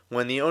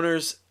 when the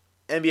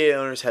NBA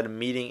owners had a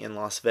meeting in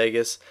Las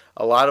Vegas,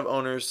 a lot of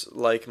owners,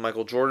 like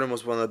Michael Jordan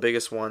was one of the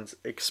biggest ones,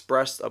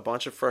 expressed a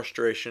bunch of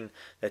frustration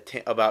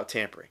about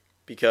tampering.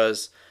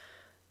 Because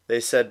they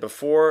said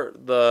before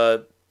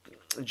the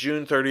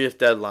June 30th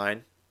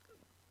deadline,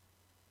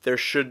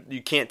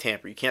 you can't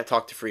tamper. You can't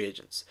talk to free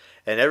agents.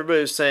 And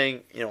everybody was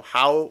saying,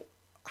 how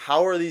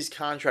are these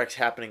contracts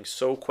happening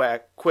so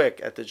quick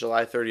at the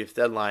July 30th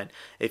deadline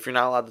if you're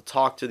not allowed to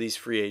talk to these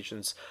free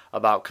agents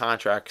about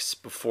contracts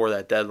before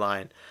that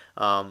deadline?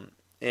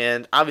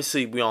 And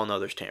obviously, we all know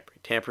there's tampering.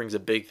 Tampering's a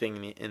big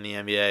thing in the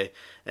NBA,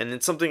 and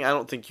it's something I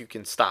don't think you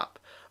can stop.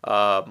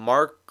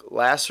 Mark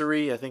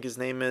Lassery, I think his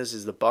name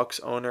is the Bucks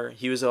owner.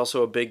 He was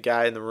also a big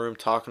guy in the room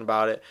talking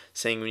about it,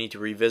 saying we need to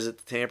revisit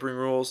the tampering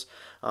rules.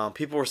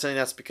 People were saying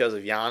that's because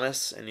of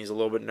Giannis, and he's a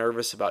little bit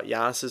nervous about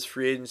Giannis's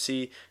free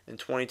agency in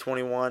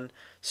 2021.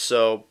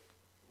 So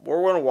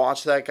we're going to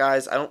watch that,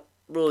 guys. I don't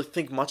really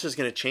think much is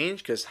going to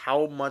change because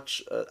how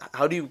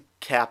do you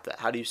cap that?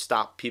 How do you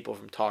stop people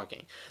from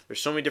talking?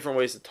 There's so many different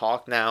ways to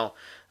talk now.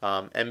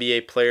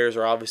 NBA players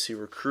are obviously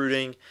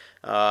recruiting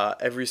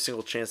every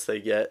single chance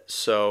they get,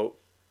 so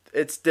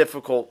it's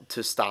difficult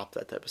to stop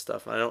that type of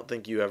stuff, and I don't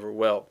think you ever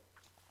will.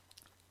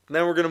 And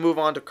then we're going to move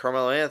on to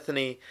Carmelo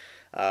Anthony.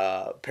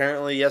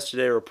 Apparently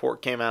yesterday a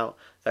report came out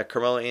that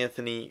Carmelo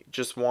Anthony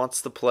just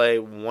wants to play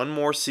one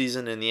more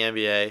season in the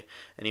NBA,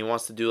 and he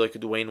wants to do like a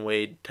Dwayne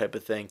Wade type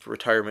of thing,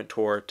 retirement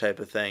tour type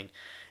of thing.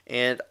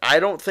 And I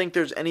don't think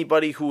there's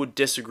anybody who would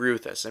disagree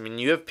with this. I mean,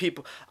 you have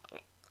people,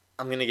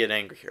 I'm going to get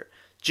angry here.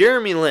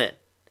 Jeremy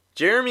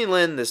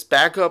Lin, this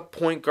backup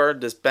point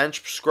guard, this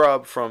bench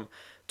scrub from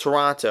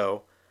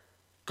Toronto,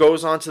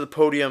 goes onto the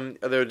podium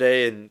the other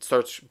day and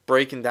starts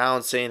breaking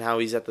down, saying how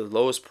he's at the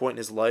lowest point in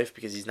his life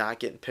because he's not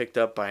getting picked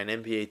up by an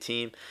NBA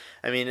team.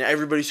 I mean,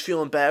 everybody's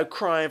feeling bad,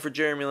 crying for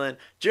Jeremy Lin.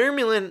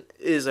 Jeremy Lin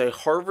is a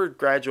Harvard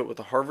graduate with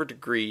a Harvard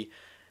degree,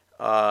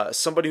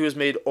 somebody who has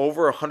made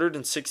over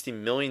 $160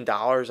 million,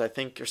 I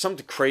think, or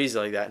something crazy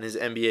like that in his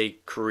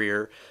NBA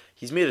career.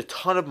 He's made a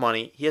ton of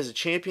money. He has a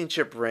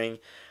championship ring,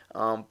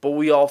 but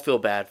we all feel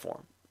bad for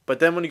him. But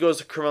then when he goes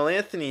to Carmelo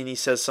Anthony and he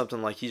says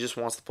something like he just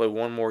wants to play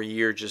one more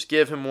year, just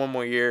give him one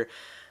more year,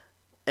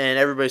 and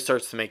everybody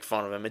starts to make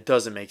fun of him. It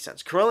doesn't make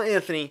sense. Carmelo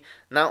Anthony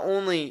not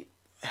only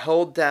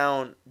held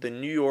down the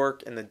New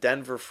York and the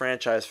Denver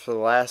franchise for the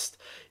last,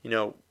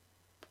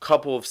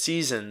 couple of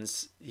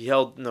seasons, he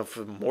held, no,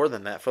 for more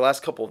than that, for the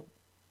last couple of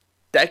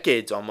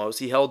decades almost,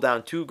 he held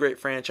down two great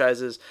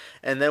franchises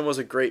and then was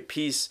a great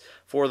piece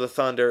for the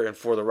Thunder and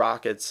for the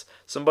Rockets.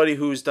 Somebody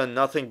who's done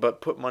nothing but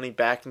put money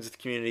back into the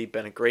community,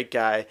 been a great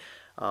guy.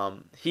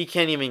 He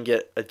can't even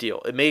get a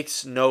deal. It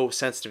makes no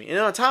sense to me. And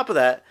on top of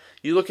that,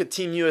 you look at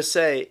Team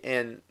USA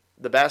and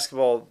the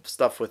basketball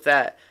stuff with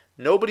that.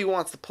 Nobody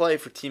wants to play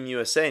for Team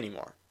USA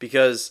anymore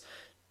because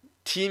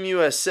Team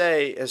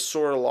USA has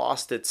sort of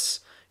lost its,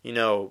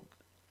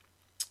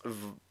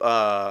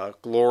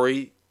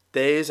 glory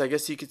days, I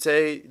guess you could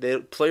say.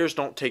 Players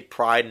don't take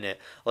pride in it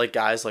like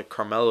guys like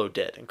Carmelo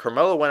did. And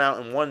Carmelo went out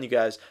and won you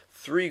guys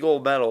 3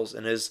 gold medals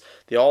and is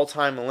the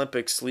all-time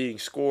Olympics leading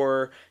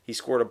scorer. He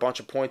scored a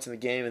bunch of points in the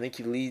game. I think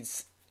he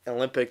leads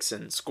Olympics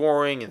in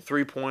scoring and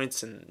 3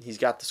 points, and he's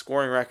got the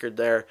scoring record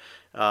there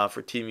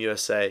for Team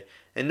USA.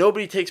 And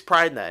nobody takes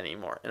pride in that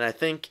anymore. And I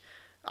think,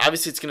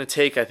 obviously, it's going to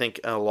take,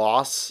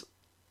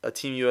 a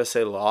Team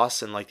USA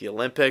loss in like the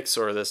Olympics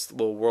or this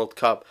little World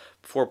Cup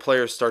before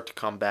players start to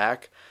come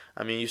back.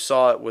 I mean, you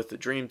saw it with the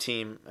Dream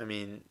Team. I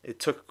mean, it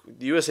took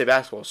the USA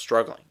basketball was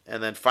struggling.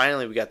 And then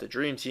finally we got the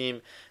Dream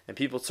Team and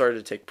people started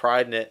to take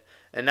pride in it.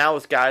 And now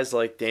with guys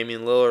like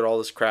Damian Lillard, all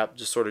this crap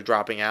just sort of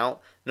dropping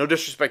out. No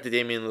disrespect to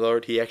Damian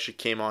Lillard. He actually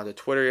came on to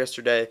Twitter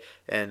yesterday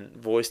and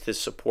voiced his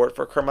support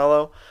for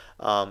Carmelo.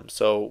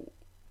 So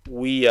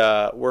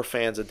we're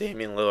fans of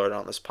Damian Lillard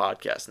on this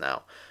podcast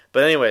now.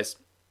 But anyways,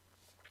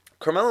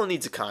 Carmelo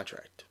needs a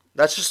contract.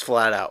 That's just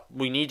flat out.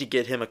 We need to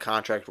get him a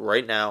contract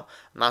right now.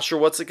 I'm not sure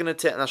what's going to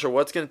take.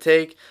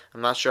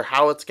 I'm not sure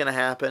how it's going to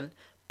happen,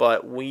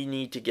 but we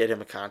need to get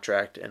him a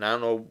contract. And I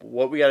don't know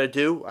what we got to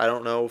do. I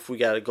don't know if we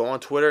got to go on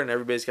Twitter and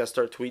everybody's got to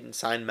start tweeting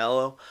sign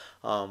Melo.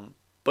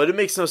 But it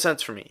makes no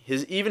sense for me.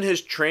 Even his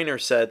trainer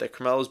said that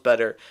Carmelo's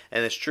better,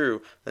 and it's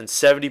true, than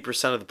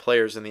 70% of the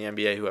players in the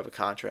NBA who have a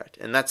contract.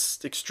 And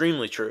that's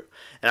extremely true.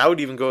 And I would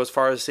even go as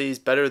far as to say he's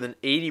better than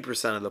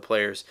 80% of the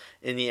players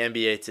in the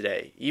NBA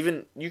today.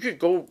 Even, you could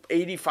go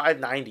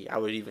 85-90, I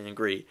would even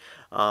agree,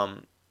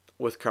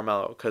 with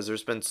Carmelo. Because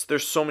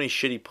there's so many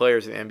shitty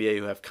players in the NBA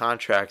who have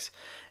contracts.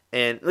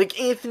 And, like,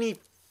 Anthony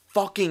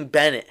fucking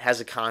Bennett has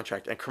a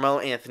contract, and Carmelo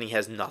Anthony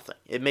has nothing.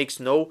 It makes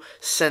no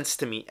sense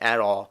to me at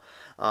all.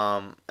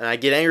 And I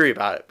get angry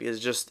about it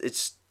because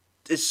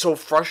it's so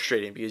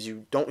frustrating because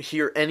you don't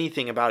hear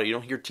anything about it. You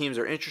don't hear teams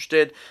are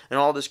interested in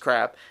all this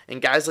crap.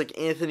 And guys like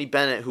Anthony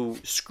Bennett, who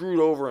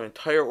screwed over an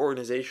entire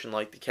organization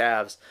like the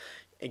Cavs,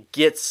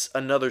 gets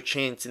another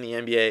chance in the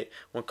NBA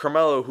when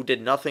Carmelo, who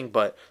did nothing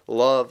but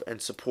love and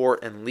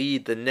support and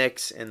lead the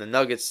Knicks and the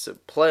Nuggets to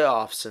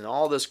playoffs and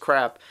all this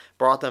crap,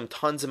 brought them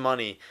tons of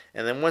money,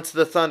 and then went to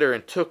the Thunder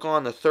and took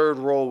on the third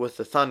role with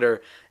the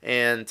Thunder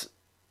and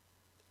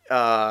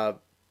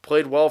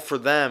played well for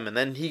them, and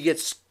then he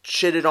gets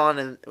shitted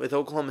on with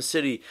Oklahoma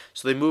City,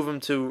 so they move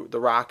him to the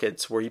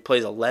Rockets, where he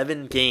plays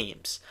 11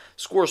 games,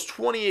 scores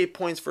 28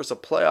 points versus a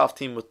playoff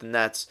team with the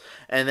Nets,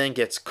 and then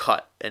gets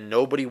cut, and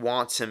nobody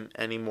wants him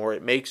anymore.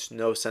 It makes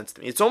no sense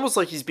to me. It's almost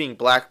like he's being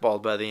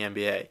blackballed by the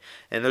NBA,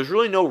 and there's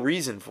really no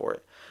reason for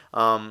it.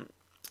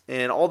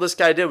 And all this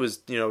guy did was,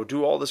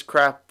 do all this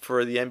crap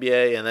for the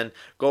NBA, and then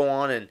go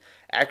on and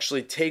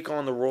actually take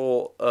on the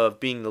role of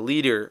being the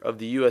leader of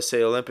the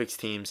USA Olympics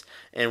teams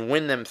and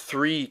win them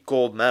 3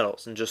 gold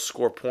medals and just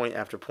score point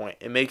after point.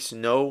 It makes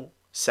no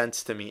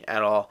sense to me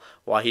at all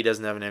why he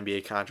doesn't have an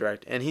NBA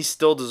contract, and he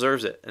still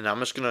deserves it. And I'm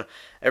just going to,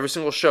 every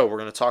single show, we're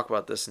going to talk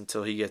about this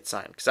until he gets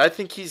signed, because I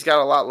think he's got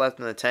a lot left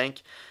in the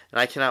tank, and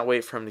I cannot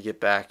wait for him to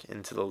get back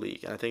into the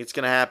league. And I think it's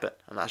going to happen.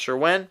 I'm not sure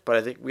when, but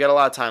I think we got a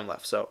lot of time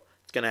left, so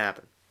it's going to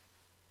happen.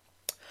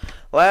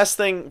 Last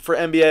thing for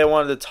NBA I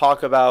wanted to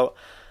talk about,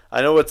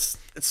 I know it's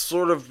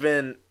sort of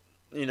been,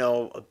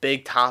 a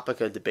big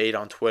topic of debate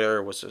on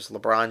Twitter, was just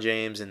LeBron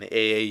James and the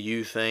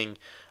AAU thing.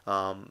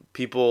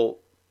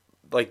 People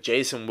like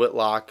Jason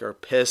Whitlock are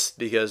pissed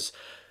because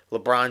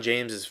LeBron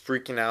James is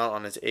freaking out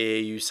on his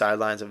AAU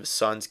sidelines of his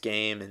son's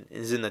game and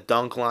is in the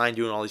dunk line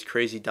doing all these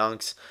crazy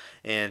dunks.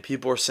 And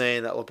people are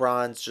saying that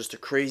LeBron's just a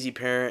crazy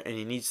parent and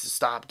he needs to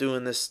stop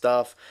doing this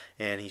stuff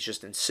and he's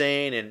just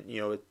insane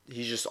and,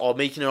 he's just all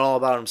making it all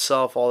about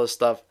himself, all this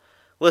stuff.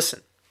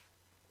 Listen,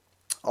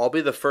 I'll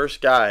be the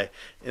first guy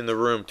in the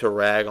room to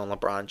rag on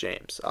LeBron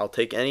James. I'll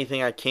take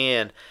anything I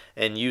can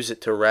and use it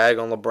to rag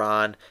on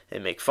LeBron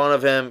and make fun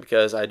of him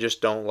because I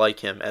just don't like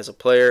him as a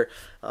player.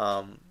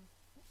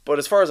 But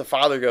as far as a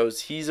father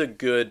goes, he's a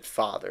good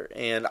father.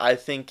 And I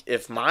think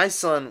if my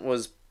son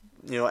was,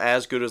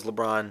 as good as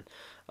LeBron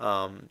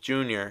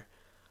Jr.,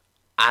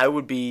 I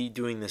would be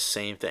doing the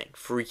same thing,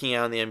 freaking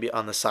out on the NBA,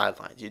 on the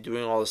sidelines. You're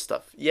doing all this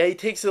stuff. Yeah, he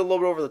takes it a little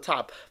bit over the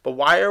top, but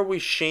why are we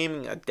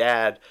shaming a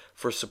dad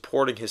for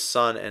supporting his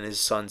son and his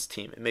son's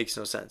team? It makes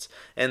no sense.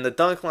 And the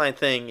dunk line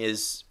thing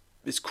is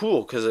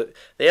cool because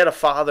they had a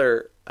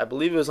father, I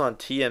believe it was on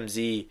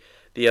TMZ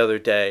the other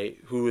day,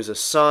 who is a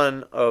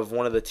son of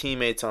one of the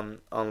teammates on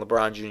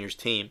LeBron Jr.'s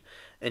team.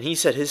 And he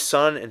said his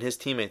son and his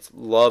teammates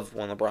love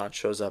when LeBron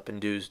shows up and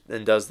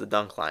does the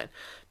dunk line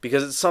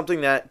because it's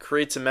something that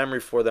creates a memory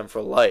for them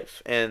for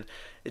life. And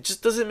it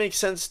just doesn't make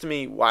sense to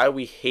me why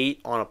we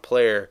hate on a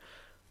player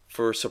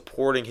for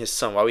supporting his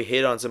son, why we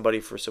hate on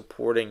somebody for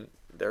supporting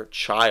their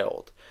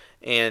child.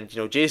 And,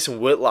 Jason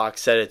Whitlock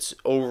said it's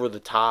over the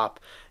top,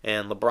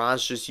 and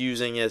LeBron's just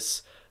using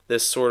this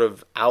sort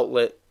of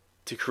outlet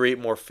to create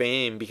more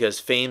fame because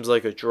fame's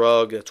like a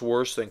drug that's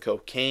worse than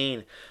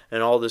cocaine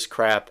and all this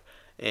crap.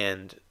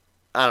 And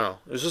I don't know.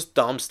 It was just a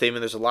dumb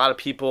statement. There's a lot of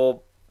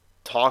people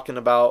talking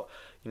about,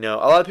 a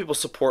lot of people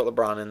support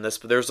LeBron in this,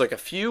 but there's like a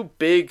few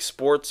big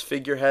sports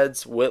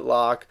figureheads,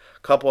 Whitlock, a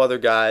couple other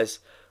guys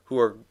who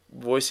are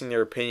voicing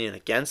their opinion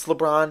against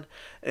LeBron.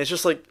 And it's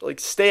just like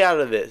stay out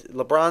of it.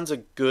 LeBron's a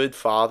good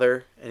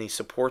father and he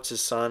supports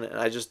his son, and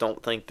I just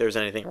don't think there's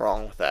anything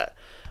wrong with that.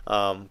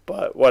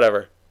 But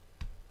whatever.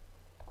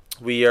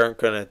 We aren't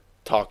going to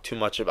talk too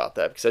much about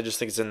that because I just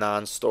think it's a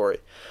non-story.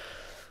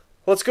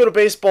 Let's go to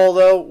baseball,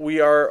 though. We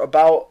are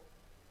about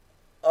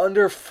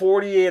under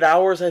 48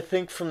 hours, I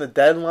think, from the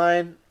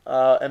deadline,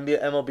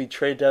 MLB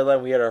trade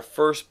deadline. We had our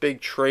first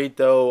big trade,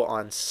 though,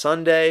 on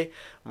Sunday.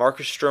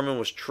 Marcus Stroman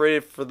was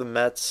traded to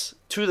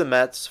the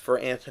Mets for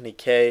Anthony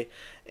Kay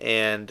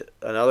and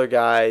another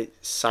guy,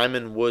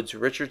 Simon Woods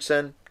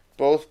Richardson,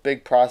 both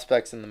big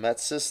prospects in the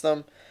Mets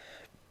system.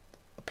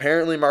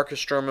 Apparently,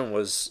 Marcus Stroman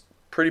was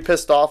pretty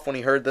pissed off when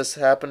he heard this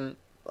happen.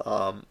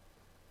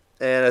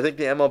 And I think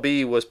the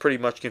MLB was pretty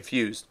much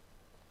confused,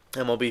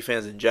 MLB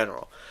fans in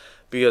general,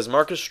 because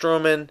Marcus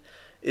Stroman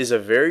is a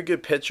very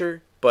good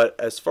pitcher, but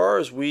as far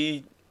as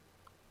we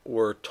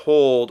were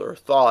told or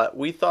thought,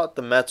 we thought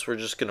the Mets were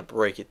just going to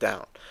break it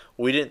down.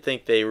 We didn't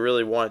think they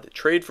really wanted to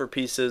trade for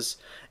pieces,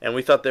 and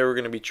we thought they were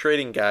going to be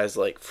trading guys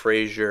like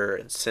Frazier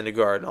and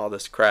Syndergaard and all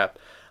this crap.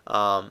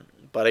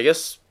 But I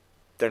guess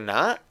they're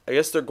not. I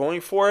guess they're going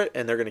for it,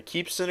 and they're going to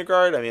keep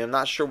Syndergaard. I mean, I'm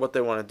not sure what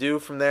they want to do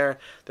from there.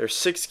 They're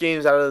 6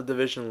 games out of the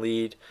division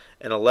lead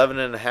and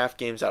 11.5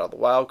 games out of the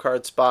wild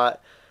card spot.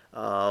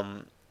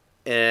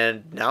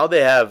 And now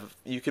they have,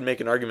 you can make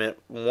an argument,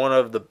 one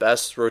of the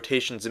best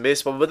rotations in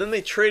baseball. But then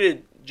they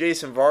traded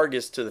Jason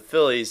Vargas to the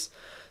Phillies,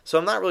 so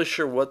I'm not really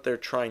sure what they're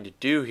trying to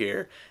do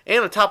here.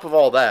 And on top of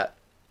all that,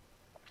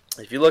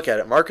 if you look at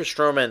it, Marcus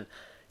Stroman,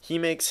 he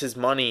makes his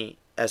money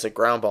as a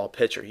ground ball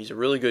pitcher. He's a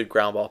really good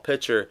ground ball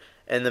pitcher.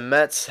 And the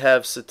Mets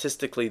have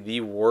statistically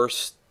the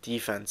worst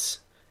defense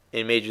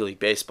in Major League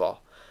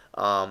Baseball.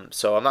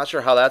 So I'm not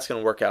sure how that's going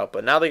to work out.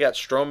 But now they got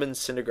Stroman,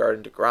 Syndergaard,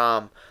 and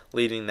DeGrom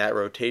leading that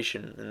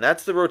rotation. And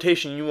that's the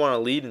rotation you want to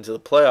lead into the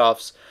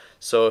playoffs.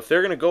 So if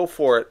they're going to go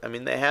for it, I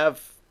mean, they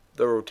have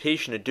the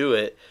rotation to do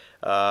it.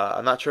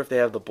 I'm not sure if they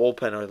have the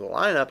bullpen or the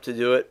lineup to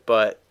do it,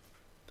 but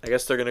I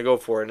guess they're going to go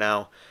for it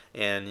now.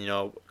 And,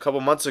 a couple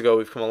months ago,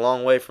 we've come a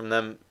long way from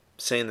them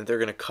saying that they're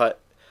going to cut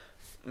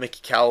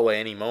Mickey Callaway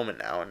any moment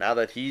now. And now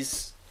that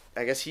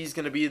I guess he's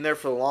going to be in there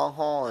for the long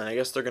haul, and I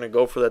guess they're going to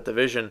go for that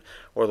division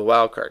or the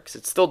wild card because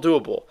it's still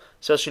doable,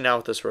 especially now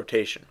with this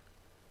rotation.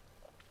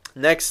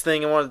 Next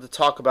thing I wanted to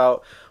talk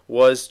about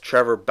was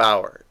Trevor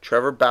Bauer.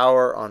 Trevor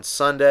Bauer on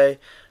Sunday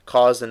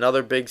caused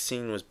another big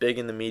scene, was big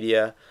in the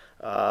media.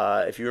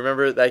 If you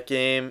remember that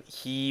game,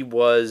 he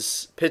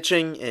was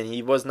pitching, and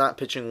he was not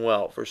pitching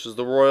well versus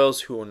the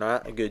Royals, who are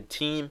not a good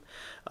team.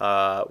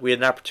 We had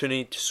an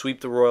opportunity to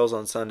sweep the Royals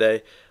on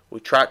Sunday. We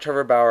trot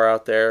Trevor Bauer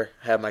out there,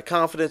 have my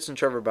confidence in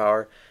Trevor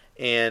Bauer,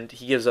 and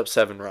he gives up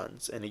 7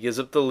 runs. And he gives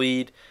up the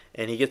lead,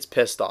 and he gets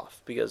pissed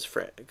off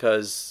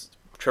because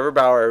Trevor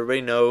Bauer, everybody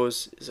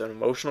knows, is an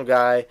emotional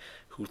guy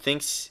who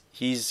thinks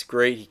he's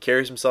great. He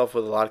carries himself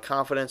with a lot of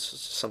confidence.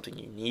 It's something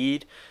you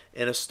need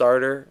in a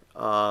starter.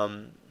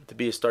 To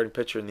be a starting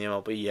pitcher in the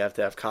MLB, you have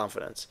to have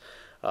confidence.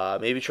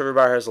 Maybe Trevor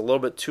Bauer has a little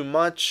bit too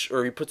much,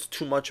 or he puts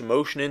too much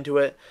emotion into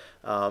it,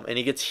 and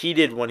he gets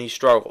heated when he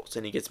struggles,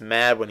 and he gets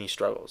mad when he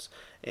struggles.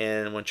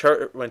 And when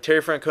Terry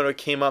Francona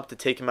came up to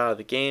take him out of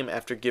the game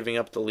after giving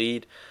up the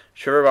lead,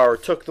 Trevor Bauer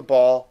took the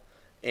ball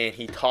and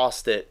he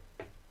tossed it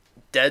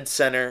dead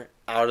center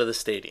out of the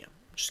stadium.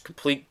 Just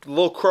complete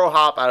little crow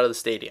hop out of the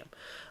stadium.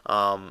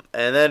 And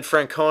then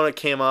Francona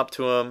came up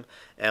to him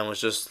and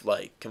was just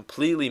like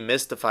completely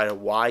mystified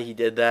of why he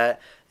did that.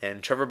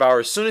 And Trevor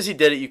Bauer, as soon as he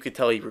did it, you could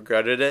tell he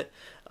regretted it.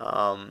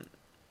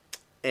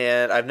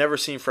 And I've never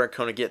seen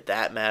Francona get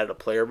that mad at a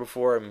player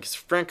before. I mean, because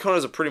Francona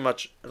is pretty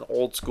much an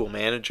old school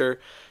manager.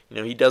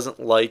 He doesn't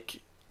like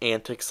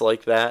antics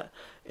like that.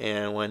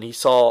 And when he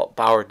saw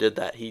Bauer did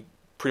that, he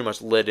pretty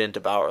much lit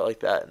into Bauer like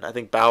that. And I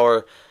think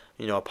Bauer,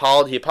 he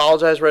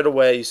apologized right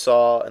away. You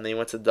saw, and then he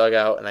went to the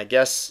dugout. And I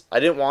guess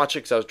I didn't watch it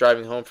because I was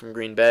driving home from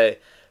Green Bay,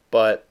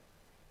 but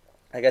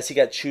I guess he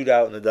got chewed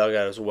out in the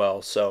dugout as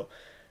well. So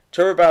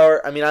Trevor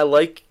Bauer, I mean, I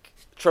like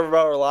Trevor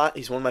Bauer a lot.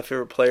 He's one of my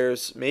favorite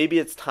players. Maybe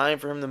it's time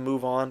for him to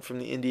move on from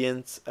the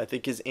Indians. I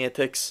think his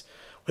antics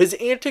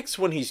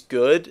when he's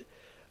good,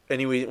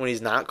 and when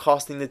he's not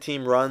costing the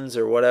team runs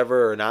or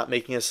whatever, or not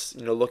making us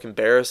look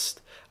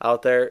embarrassed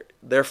out there,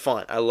 they're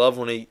fun. I love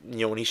when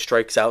he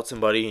strikes out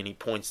somebody and he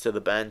points to the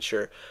bench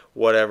or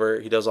whatever.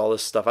 He does all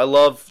this stuff. I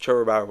love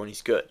Trevor Bauer when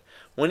he's good.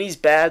 When he's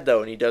bad, though,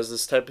 and he does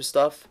this type of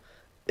stuff,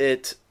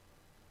 it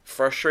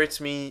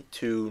frustrates me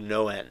to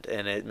no end,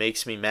 and it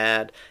makes me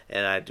mad,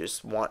 and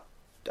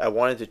I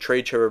wanted to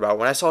trade Trevor Bauer.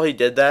 When I saw he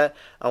did that,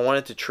 I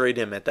wanted to trade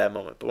him at that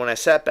moment. But when I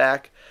sat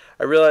back,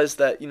 I realized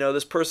that,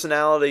 this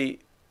personality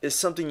is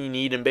something you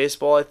need in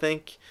baseball, I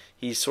think.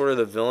 He's sort of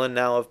the villain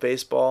now of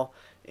baseball.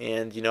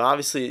 And,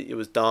 obviously it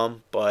was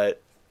dumb,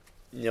 but,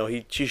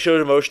 he showed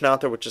emotion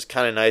out there, which is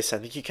kind of nice. I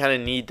think you kind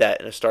of need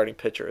that in a starting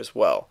pitcher as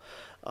well.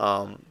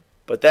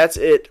 But that's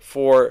it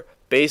for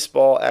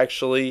baseball,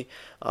 actually.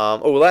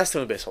 Last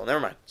thing with baseball. Never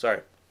mind.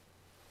 Sorry.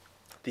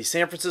 The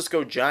San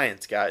Francisco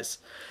Giants, guys.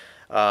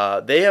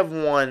 They have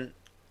won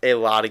a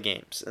lot of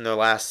games in their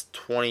last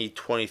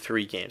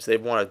 23 games.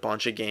 They've won a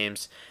bunch of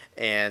games,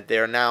 and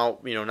they're now,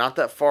 not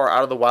that far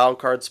out of the wild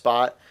card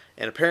spot.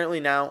 And apparently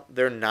now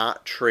they're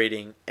not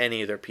trading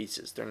any of their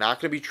pieces. They're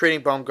not going to be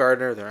trading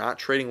Bumgarner. They're not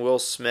trading Will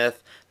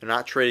Smith. They're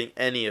not trading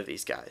any of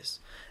these guys.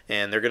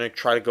 And they're going to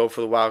try to go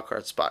for the wild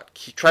card spot.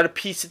 Try to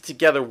piece it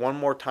together one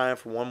more time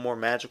for one more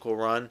magical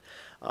run.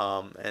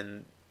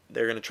 And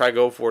they're going to try to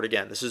go for it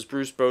again. This is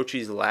Bruce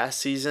Bochy's last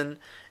season,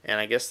 and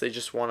I guess they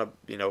just want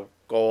to, go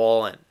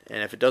all in.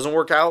 And if it doesn't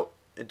work out,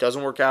 it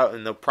doesn't work out,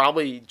 and they'll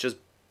probably just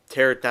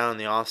tear it down in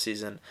the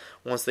offseason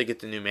once they get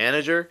the new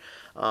manager.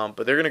 But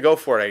they're going to go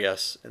for it, I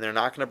guess, and they're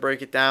not going to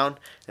break it down,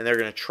 and they're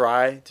going to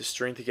try to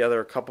string together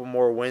a couple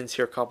more wins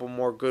here, a couple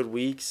more good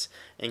weeks,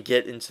 and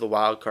get into the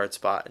wild card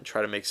spot and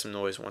try to make some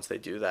noise once they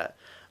do that.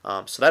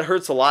 So that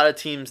hurts a lot of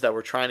teams that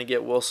were trying to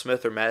get Will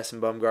Smith or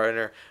Madison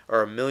Bumgarner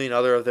or a million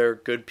other of their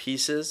good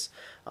pieces,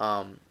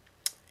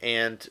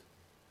 and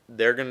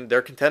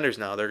they're contenders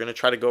now. They're gonna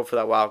try to go for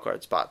that wild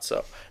card spot.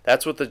 So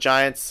that's what the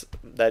Giants.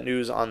 That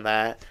news on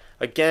that.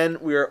 Again,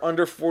 we are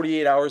under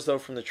 48 hours though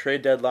from the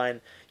trade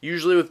deadline.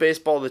 Usually with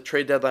baseball, the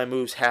trade deadline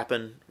moves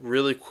happen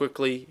really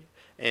quickly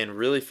and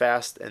really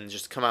fast and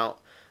just come out.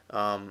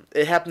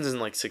 It happens in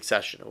like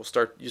succession.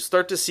 You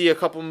start to see a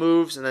couple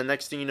moves, and then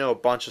next thing you know, a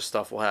bunch of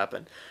stuff will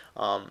happen.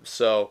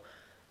 So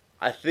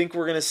I think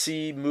we're gonna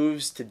see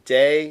moves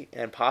today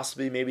and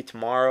possibly maybe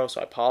tomorrow.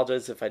 So I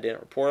apologize if I didn't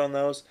report on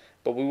those,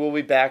 but we will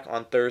be back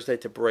on Thursday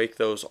to break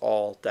those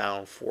all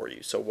down for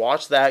you. So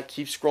watch that.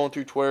 Keep scrolling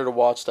through Twitter to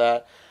watch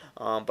that.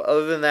 But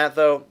other than that,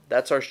 though,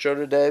 that's our show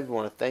today. We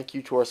want to thank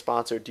you to our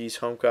sponsor, D's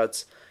Home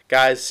Cuts.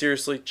 Guys,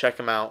 seriously, check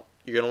them out.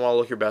 You're going to want to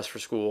look your best for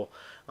school.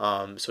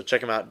 So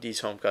check them out, D's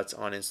Home Cuts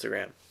on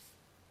Instagram.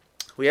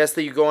 We ask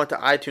that you go onto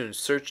iTunes,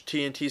 search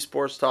TNT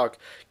Sports Talk,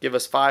 give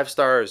us 5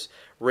 stars,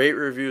 rate,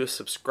 review,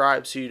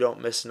 subscribe so you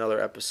don't miss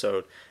another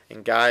episode.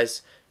 And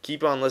guys,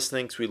 keep on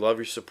listening because we love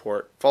your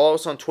support. Follow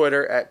us on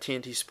Twitter at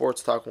TNT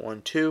Sports Talk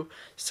 12.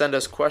 Send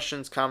us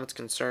questions, comments,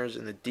 concerns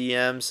in the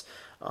DMs.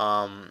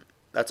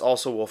 That's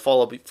also, we'll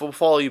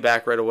follow you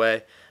back right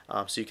away.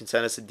 So you can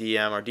send us a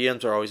DM. Our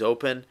DMs are always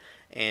open.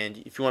 And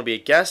if you want to be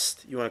a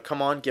guest, you want to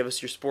come on, give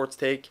us your sports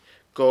take,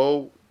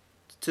 go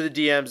to the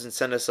DMs and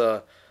send us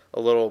a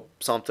little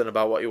something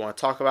about what you want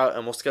to talk about,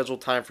 and we'll schedule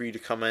time for you to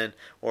come in,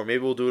 or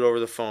maybe we'll do it over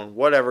the phone.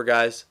 Whatever,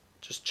 guys.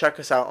 Just check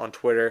us out on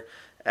Twitter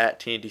at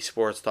TNT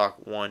Sports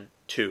Talk 12.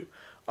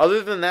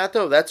 Other than that,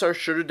 though, that's our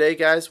show today,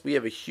 guys. We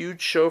have a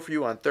huge show for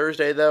you on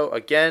Thursday, though.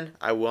 Again,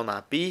 I will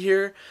not be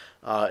here.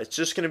 It's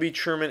just going to be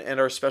Truman and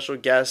our special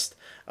guest.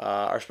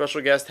 Our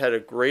special guest had a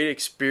great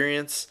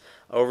experience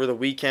over the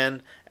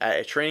weekend at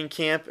a training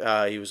camp.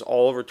 He was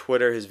all over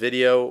Twitter. His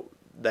video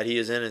that he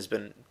is in has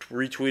been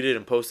retweeted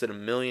and posted a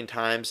million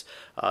times.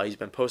 He's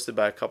been posted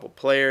by a couple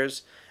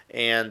players,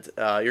 and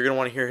you're going to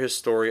want to hear his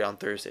story on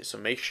Thursday. So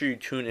make sure you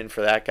tune in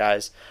for that,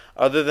 guys.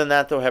 Other than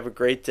that, though, have a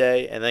great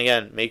day. And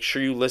again, make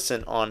sure you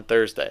listen on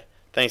Thursday.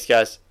 Thanks,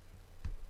 guys.